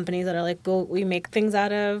companies that are like, we make things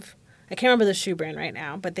out of. I can't remember the shoe brand right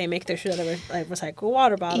now, but they make their shoes out of like recycled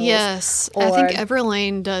water bottles. Yes, I think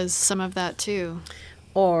Everlane does some of that too.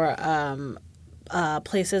 Or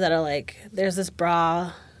places that are like, there's this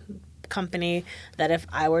bra company that if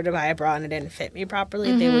I were to buy a bra and it didn't fit me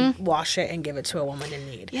properly, they would wash it and give it to a woman in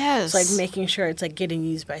need. Yes. So, like, making sure it's, like, getting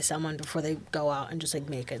used by someone before they go out and just, like,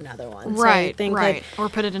 make another one. Right, so I think, right. like, Or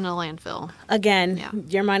put it in a landfill. again, Yeah.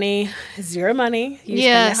 your money is your money. You spend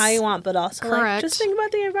Yes. it how you want, but also, like, Correct. just think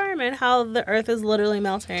about the environment, how the earth is literally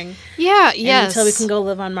melting. Yeah, And yes. until we can go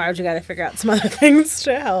live on Mars, we got to figure out some other things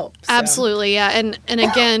to help. So. Absolutely, yeah. And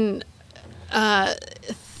again,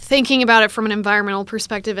 thinking about it from an environmental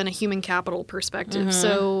perspective and a human capital perspective.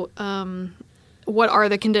 So, what are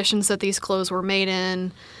the conditions that these clothes were made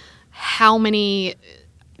in? How many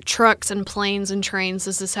trucks and planes and trains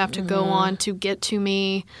does this have to go on to get to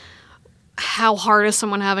me? How hard is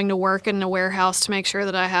someone having to work in a warehouse to make sure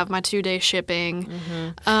that I have my 2-day shipping?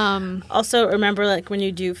 Also, remember, like, when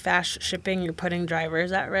you do fast shipping, you're putting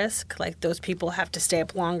drivers at risk. Like, those people have to stay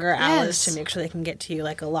up longer hours Yes. to make sure they can get to you.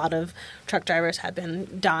 Like, a lot of truck drivers have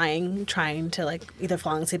been dying trying to, like, either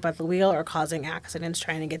falling asleep at the wheel or causing accidents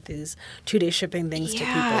trying to get these 2-day shipping things to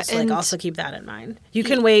Yeah, people. So, like, and- also keep that in mind. You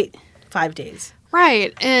can wait 5 days.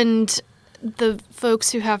 Right, and the folks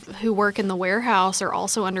who work in the warehouse are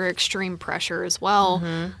also under extreme pressure as well,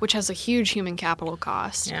 which has a huge human capital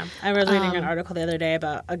cost. Yeah. I was reading an article the other day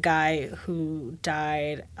about a guy who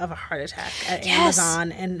died of a heart attack at Yes.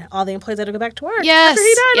 Amazon, and all the employees had to go back to work. Yes, After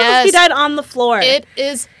he died. yes. He died on the floor. It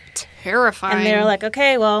is terrifying. And they're like,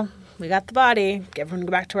 okay, well, we got the body. Everyone go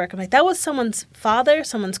back to work. I'm like, that was someone's father,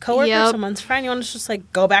 someone's coworker, Yep. someone's friend. You want to just,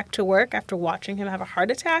 like, go back to work after watching him have a heart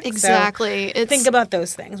attack? So exactly. It's, think about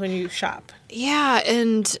those things when you shop. yeah,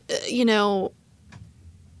 and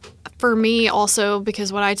for me also,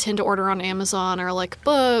 because what I tend to order on Amazon are like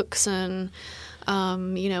books and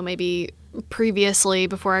maybe previously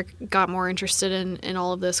before I got more interested in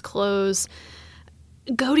all of this clothes,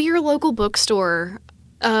 go to your local bookstore.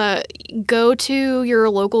 Go to your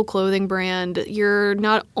local clothing brand. You're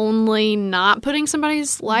not only not putting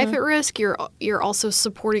somebody's life at risk, you're also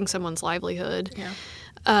supporting someone's livelihood.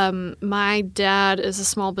 Yeah. My dad is a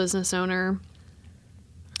small business owner.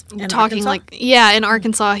 In Talking Arkansas? In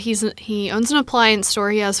Arkansas, he owns an appliance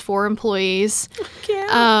store. He has 4 employees.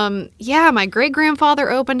 Yeah. My great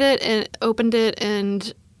grandfather opened it,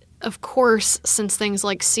 and of course, since things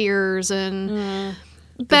like Sears and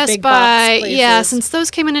Best big Buy, box yeah, places. since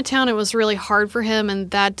those came into town, it was really hard for him,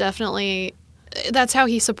 and that's how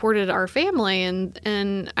he supported our family,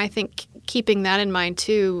 and I think keeping that in mind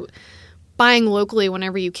too, buying locally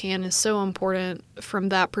whenever you can is so important from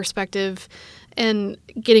that perspective. And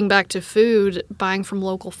getting back to food, buying from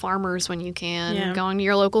local farmers when you can, Yeah. going to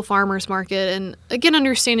your local farmers market, and again,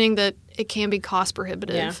 understanding that it can be cost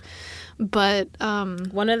prohibitive. Yeah. But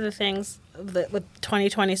One of the things that with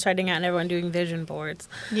 2020 starting out and everyone doing vision boards,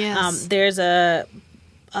 yes, there's a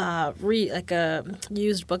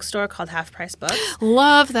used bookstore called Half Price Books.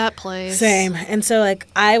 love that place. Same. And so, like,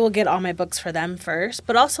 I will get all my books for them first.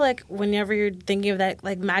 But also, like, whenever you're thinking of that,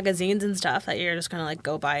 like, magazines and stuff that you're just going to, like,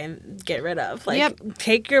 go buy and get rid of. Like, Yep.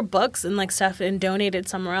 take your books and, like, stuff and donate it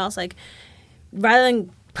somewhere else. Like, rather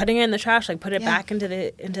than putting it in the trash, like, put it Yeah. back into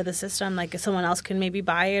the system. Like, if someone else can maybe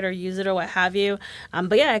buy it or use it or what have you.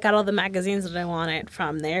 But, yeah, I got all the magazines that I wanted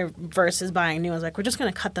from there versus buying new ones. Like, we're just going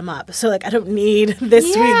to cut them up. So, like, I don't need this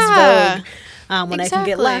week's Yeah. Vogue. When I can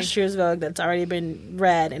get Exactly. last year's Vogue that's already been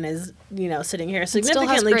read and is, sitting here still has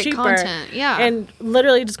significantly great cheaper. content, yeah. And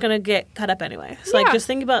literally just going to get cut up anyway. So, like, Yeah. just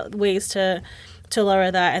think about ways to lower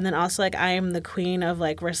that. And then also, like, I am the queen of,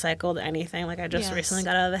 like, recycled anything. Like, I just Yes. recently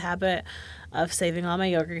got out of the habit of saving all my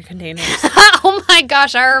yogurt containers. Oh my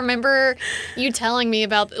gosh, I remember you telling me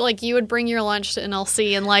about, like, you would bring your lunch to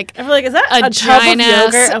NLC and, like, I'm like, is that A a tub of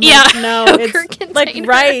giant-ass- yogurt? I'm yeah, like, no, yogurt it's like container.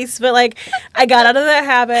 rice. But, like, I got out of that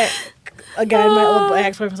habit. Again, my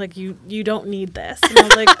ex-boyfriend was like, you don't need this. And I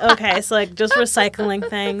was like, okay. So, like, just recycling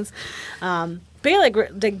things. But, yeah,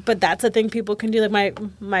 but that's a thing people can do. Like,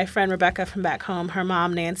 my friend Rebecca from back home, her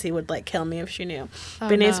mom, Nancy, would, like, kill me if she knew.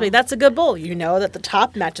 But Nancy would be like, that's a good bowl. You know that the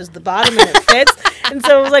top matches the bottom and it fits. And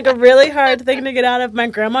so it was, like, a really hard thing to get out of. My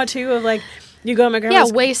grandma, too, of, like, you go in my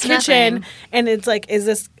grandma's waste kitchen, nothing. and it's like, is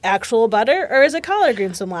this actual butter or is it collard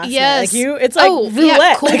greens from last night? yes. Like, it's like roulette.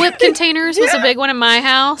 Yeah, Cool Like, Whip containers was a big one in my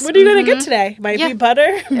house. what are you going to get today? Might Yeah. be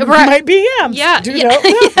butter, Right. might be yams. Yeah, Do yeah. not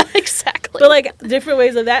know. Yeah, exactly. But, like, different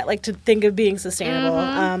ways of that, like, to think of being sustainable.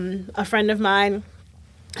 Mm-hmm. A friend of mine,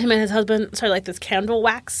 him and his husband started, like, this candle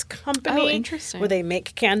wax company. Oh, interesting. Where they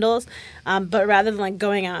make candles. But rather than, like,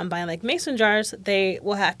 going out and buying, like, mason jars, they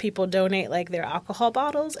will have people donate, like, their alcohol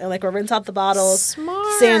bottles and, like, we'll rinse out the bottles,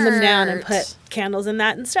 sand them down, and Smart. put candles in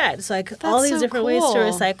that instead. So, like, all That's these so different ways to cool.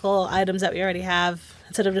 recycle items that we already have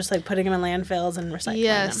instead of just like putting them in landfills and recycling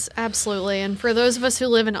Yes, them. absolutely. And for those of us who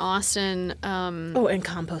live in Austin, And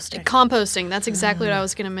composting. composting, that's exactly what I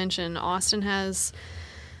was going to mention. Austin has,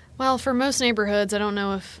 well, for most neighborhoods, I don't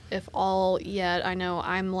know if all yet. I know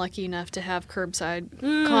I'm lucky enough to have curbside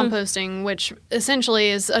composting, which essentially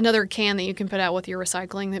is another can that you can put out with your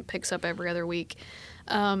recycling that picks up every other week.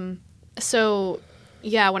 So,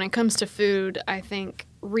 yeah, when it comes to food, I think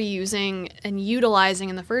reusing and utilizing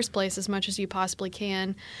in the first place as much as you possibly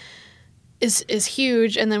can is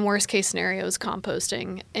huge. And then worst case scenario is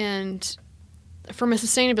composting. And from a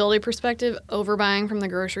sustainability perspective, overbuying from the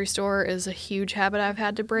grocery store is a huge habit I've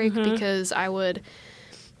had to break because I would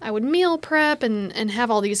meal prep and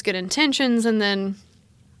have all these good intentions, and then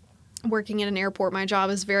working at an airport, my job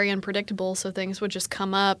is very unpredictable, so things would just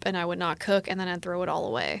come up and I would not cook, and then I'd throw it all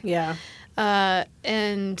away. Yeah.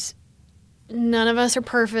 And none of us are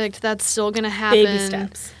perfect. That's still going to happen. Baby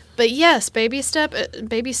steps. But yes, baby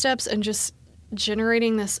steps, and just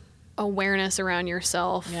generating this awareness around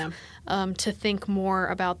yourself. Yeah. To think more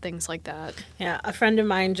about things like that. Yeah, a friend of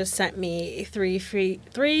mine just sent me three free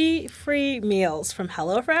meals from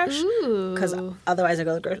HelloFresh because otherwise I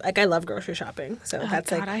go to grocery. Like I love grocery shopping, so that's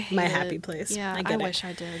God, like my happy place. Yeah, I get it. wish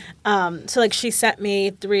I did. So like she sent me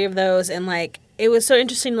 3 of those, and like it was so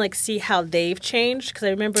interesting to like see how they've changed because I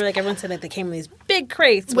remember like everyone said like they came in these big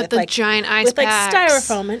crates With the like giant ice packs. like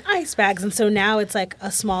styrofoam and ice bags, and so now it's like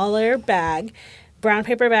a smaller bag. Brown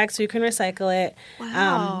paper bag so you can recycle it.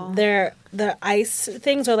 Wow. The ice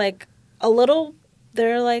things are like a little,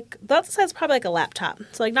 they're like, about the size probably like a laptop.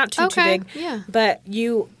 So like not too big. Yeah. But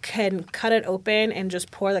you can cut it open and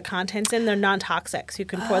just pour the contents in. They're non-toxic. So you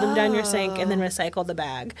can pour them down your sink and then recycle the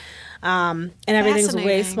bag. And everything's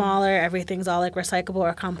way Fascinating. smaller. Everything's all like recyclable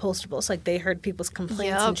or compostable. So like they heard people's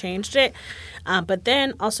complaints and changed it. But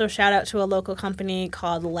then also shout out to a local company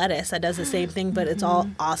called Lettuce that does the same thing, but it's all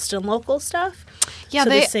Austin local stuff. Yeah, So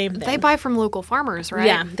they the same thing. they buy from local farmers, right?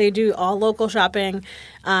 Yeah, they do all local shopping,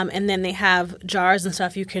 and then they have jars and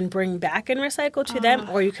stuff you can bring back and recycle to them,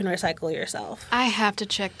 or you can recycle yourself. I have to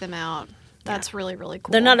check them out. That's really, really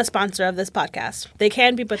cool. They're not a sponsor of this podcast. They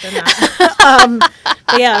can be, but they're not.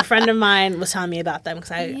 But yeah, a friend of mine was telling me about them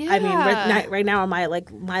because I mean, right now my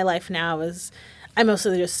life now is I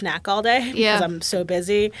mostly just snack all day because I'm so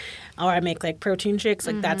busy, or I make like protein shakes.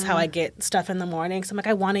 Like that's how I get stuff in the morning. So I'm like,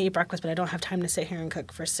 I want to eat breakfast, but I don't have time to sit here and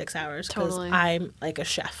cook for 6 hours because Totally. I'm like a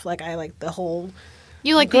chef. Like I like the whole.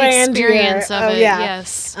 You like the grandeur experience of it, yeah.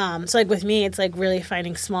 yes. So like with me, it's like really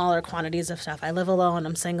finding smaller quantities of stuff. I live alone.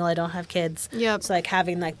 I'm single. I don't have kids. Yep. So like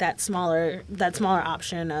having like that smaller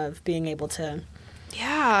option of being able to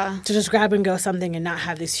Yeah. just grab and go something and not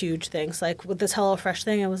have these huge things. Like with this HelloFresh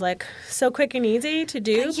thing, it was like so quick and easy to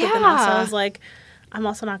do. But then also I was like, I'm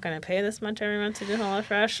also not going to pay this much every month to do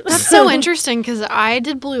HelloFresh. That's so interesting because I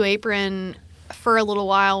did Blue Apron for a little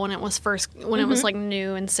while when it was it was like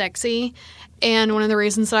new and sexy. And one of the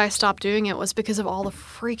reasons that I stopped doing it was because of all the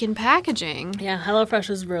freaking packaging. Yeah, HelloFresh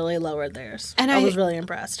has really lowered theirs. And I was really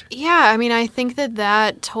impressed. Yeah, I mean, I think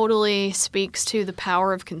that totally speaks to the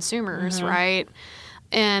power of consumers, right?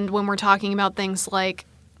 And when we're talking about things like,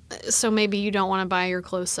 so maybe you don't want to buy your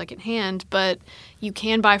clothes secondhand, but you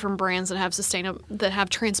can buy from brands that have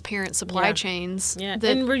transparent supply chains. Yeah,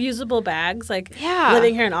 that, and reusable bags. Like Yeah.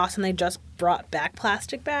 living here in Austin, they just brought back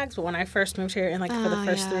plastic bags. But when I first moved here, and like for the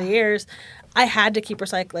first 3 years, I had to keep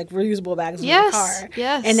reusable bags in my car.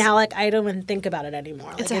 Yes. And now like I don't even think about it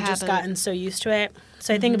anymore. It's Like a I've just habit. gotten so used to it.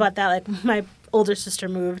 So I think about that. Like my older sister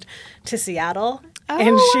moved to Seattle.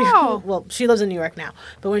 And wow. she lives in New York now.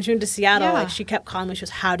 But when she went to Seattle, Yeah. like she kept calling me. She goes,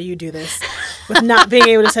 "How do you do this with not being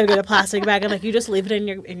able to get a plastic bag?" I'm like, "You just leave it in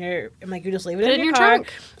your." I'm like, "You just leave it in your car."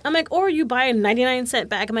 trunk. I'm like, or you buy a 99-cent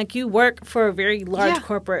bag. I'm like, you work for a very large Yeah.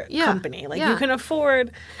 corporate Yeah. company. Like Yeah. you can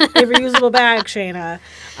afford a reusable bag, Shayna.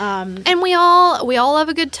 And we all love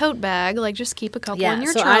a good tote bag. Like, just keep a couple in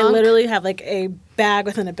your so trunk. I literally have like a bag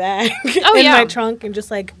within a bag Oh, in yeah. my trunk and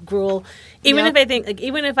just like gruel. Even Yep. if I think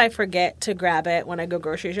even if I forget to grab it when I go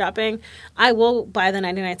grocery shopping, I will buy the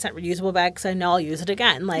 99-cent reusable bag because I know I'll use it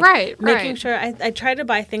again. Like making sure I try to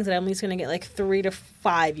buy things that I'm at least going to get like 3 to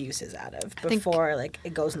 5 uses out of before like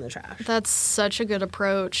it goes in the trash. That's such a good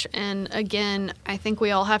approach. And again, I think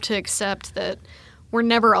we all have to accept that we're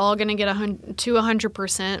never all going to get to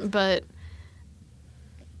 100%, but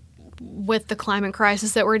with the climate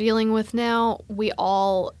crisis that we're dealing with now, we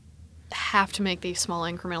all have to make these small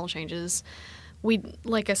incremental changes.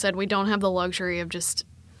 Like I said, we don't have the luxury of just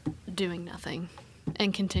doing nothing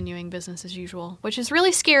and continuing business as usual, which is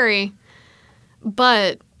really scary.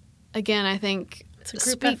 But again, I think It's a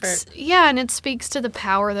group effort. Yeah, and it speaks to the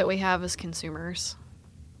power that we have as consumers.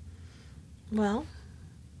 Well,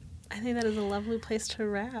 I think that is a lovely place to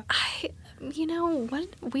wrap. You know what?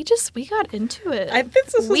 We got into it. I think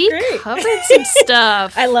this was we great. covered some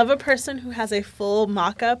stuff. I love a person who has a full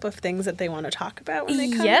mock-up of things that they want to talk about when they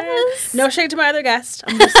come Yes. in. No shade to my other guest.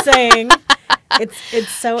 I'm just saying it's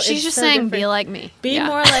so She's just so saying, different. be like me. Be Yeah.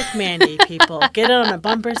 more like Mandy, people. Get it on a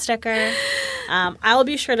bumper sticker. I'll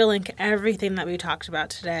be sure to link everything that we talked about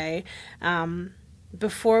today.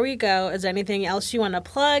 Before we go, is there anything else you want to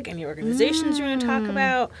plug? Any organizations you want to talk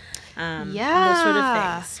about? Those sort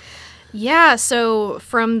of things. Yeah, so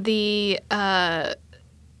from the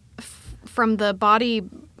body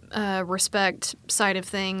respect side of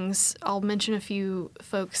things, I'll mention a few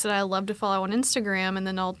folks that I love to follow on Instagram, and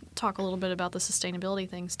then I'll talk a little bit about the sustainability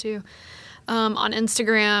things too. On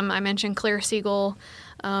Instagram, I mentioned Claire Siegel,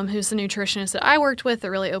 who's the nutritionist that I worked with that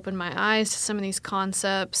really opened my eyes to some of these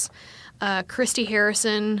concepts. Christy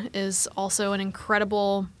Harrison is also an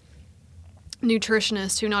incredible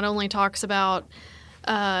nutritionist who not only talks about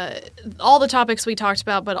all the topics we talked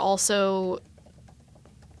about, but also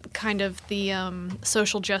kind of the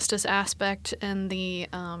social justice aspect and the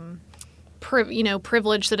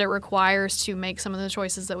privilege that it requires to make some of the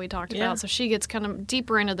choices that we talked about. So she gets kind of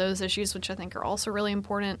deeper into those issues, which I think are also really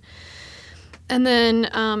important. And then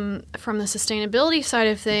from the sustainability side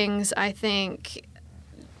of things, I think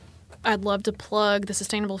I'd love to plug the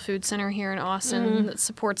Sustainable Food Center here in Austin that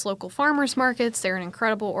supports local farmers markets. They're an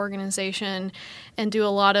incredible organization and do a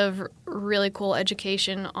lot of really cool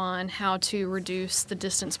education on how to reduce the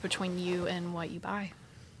distance between you and what you buy.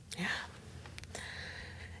 Yeah.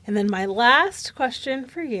 And then my last question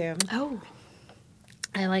for you. Oh.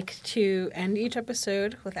 I like to end each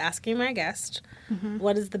episode with asking my guest,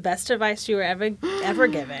 what is the best advice you were ever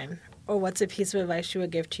given? Or what's a piece of advice you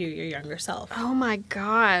would give to your younger self? Oh my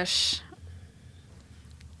gosh.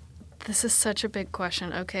 This is such a big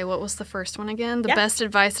question. Okay, what was the first one again? The best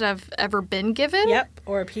advice that I've ever been given? Yep.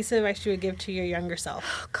 Or a piece of advice you would give to your younger self.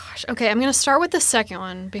 Oh gosh. Okay, I'm going to start with the second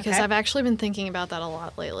one because Okay. I've actually been thinking about that a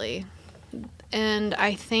lot lately. And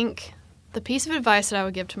I think the piece of advice that I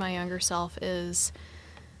would give to my younger self is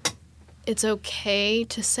it's okay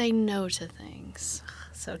to say no to things.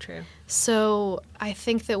 So true. So I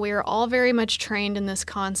think that we are all very much trained in this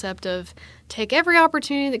concept of take every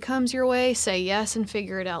opportunity that comes your way, say yes, and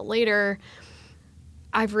figure it out later.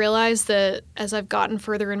 I've realized that as I've gotten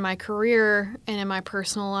further in my career and in my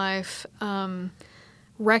personal life,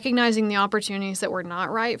 recognizing the opportunities that were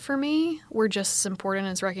not right for me were just as important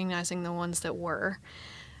as recognizing the ones that were.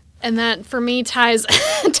 And that, for me, ties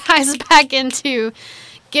back into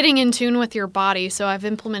getting in tune with your body. So I've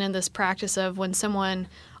implemented this practice of when someone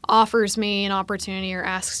offers me an opportunity or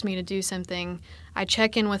asks me to do something, I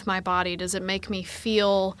check in with my body. Does it make me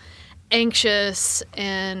feel anxious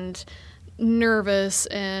and nervous,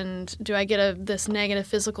 and do I get this negative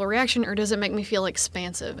physical reaction, or does it make me feel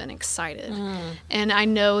expansive and excited? And I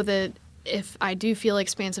know that if I do feel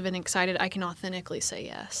expansive and excited, I can authentically say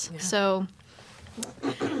yes. Yeah. So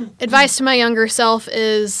advice to my younger self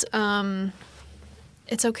is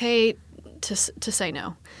it's okay to say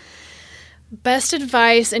no. Best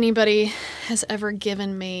advice anybody has ever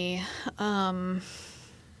given me.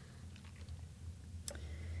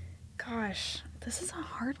 Gosh, this is a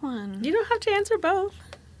hard one. You don't have to answer both.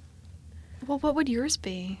 Well, what would yours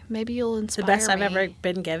be? Maybe you'll inspire The best me. I've ever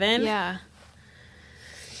been given? Yeah.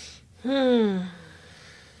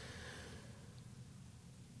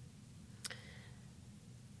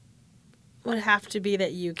 Would have to be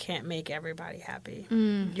that you can't make everybody happy.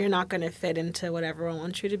 You're not going to fit into what everyone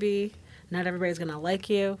wants you to be. Not everybody's going to like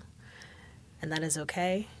you, and that is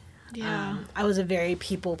okay. Yeah. I was a very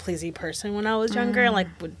people-pleasing person when I was younger,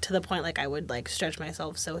 to the point I would stretch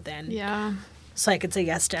myself so thin. Yeah. So I could say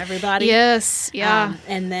yes to everybody. Yes. Yeah.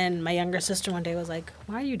 And then my younger sister one day was like,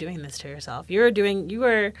 "Why are you doing this to yourself? You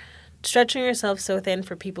were stretching yourself so thin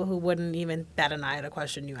for people who wouldn't even bat an eye at a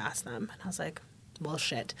question you asked them." And I was like, well,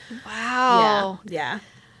 shit. Wow. Yeah.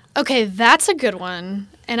 Okay, that's a good one.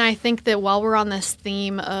 And I think that while we're on this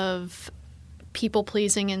theme of people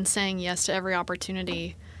pleasing and saying yes to every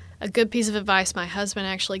opportunity, a good piece of advice my husband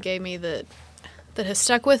actually gave me that has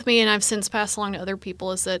stuck with me and I've since passed along to other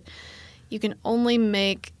people is that you can only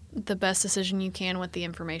make the best decision you can with the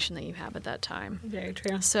information that you have at that time. Very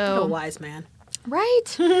true. So What a wise man.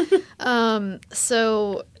 Right.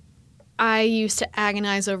 So I used to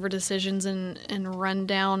agonize over decisions and run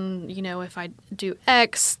down, if I do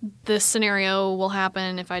X, this scenario will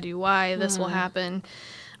happen. If I do Y, this will happen.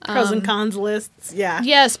 Pros and cons lists. Yeah.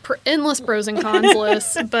 Yes, endless pros and cons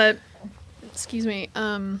lists. But, excuse me,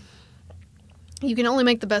 you can only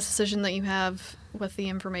make the best decision that you have with the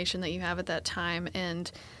information that you have at that time.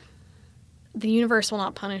 And the universe will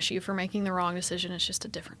not punish you for making the wrong decision. It's just a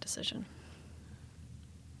different decision.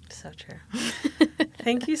 So true.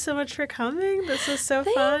 Thank you so much for coming. This was so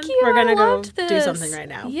Thank fun. you. We're going to I go loved do this. something right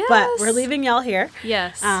now. Yes. But we're leaving y'all here.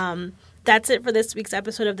 Yes. That's it for this week's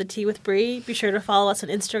episode of The Tea with Bree. Be sure to follow us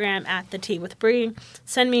on Instagram at The Tea with Bree.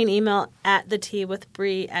 Send me an email at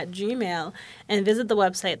theteawithbree@gmail.com and visit the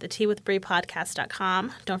website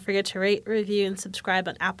theteawithbreepodcast.com. Don't forget to rate, review, and subscribe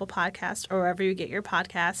on Apple Podcasts or wherever you get your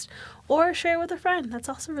podcast, or share with a friend. That's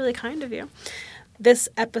also really kind of you. This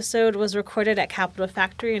episode was recorded at Capitol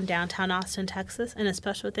Factory in downtown Austin, Texas, and a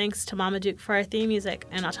special thanks to Mama Duke for our theme music.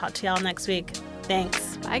 And I'll talk to y'all next week.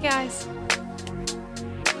 Thanks. Bye, guys.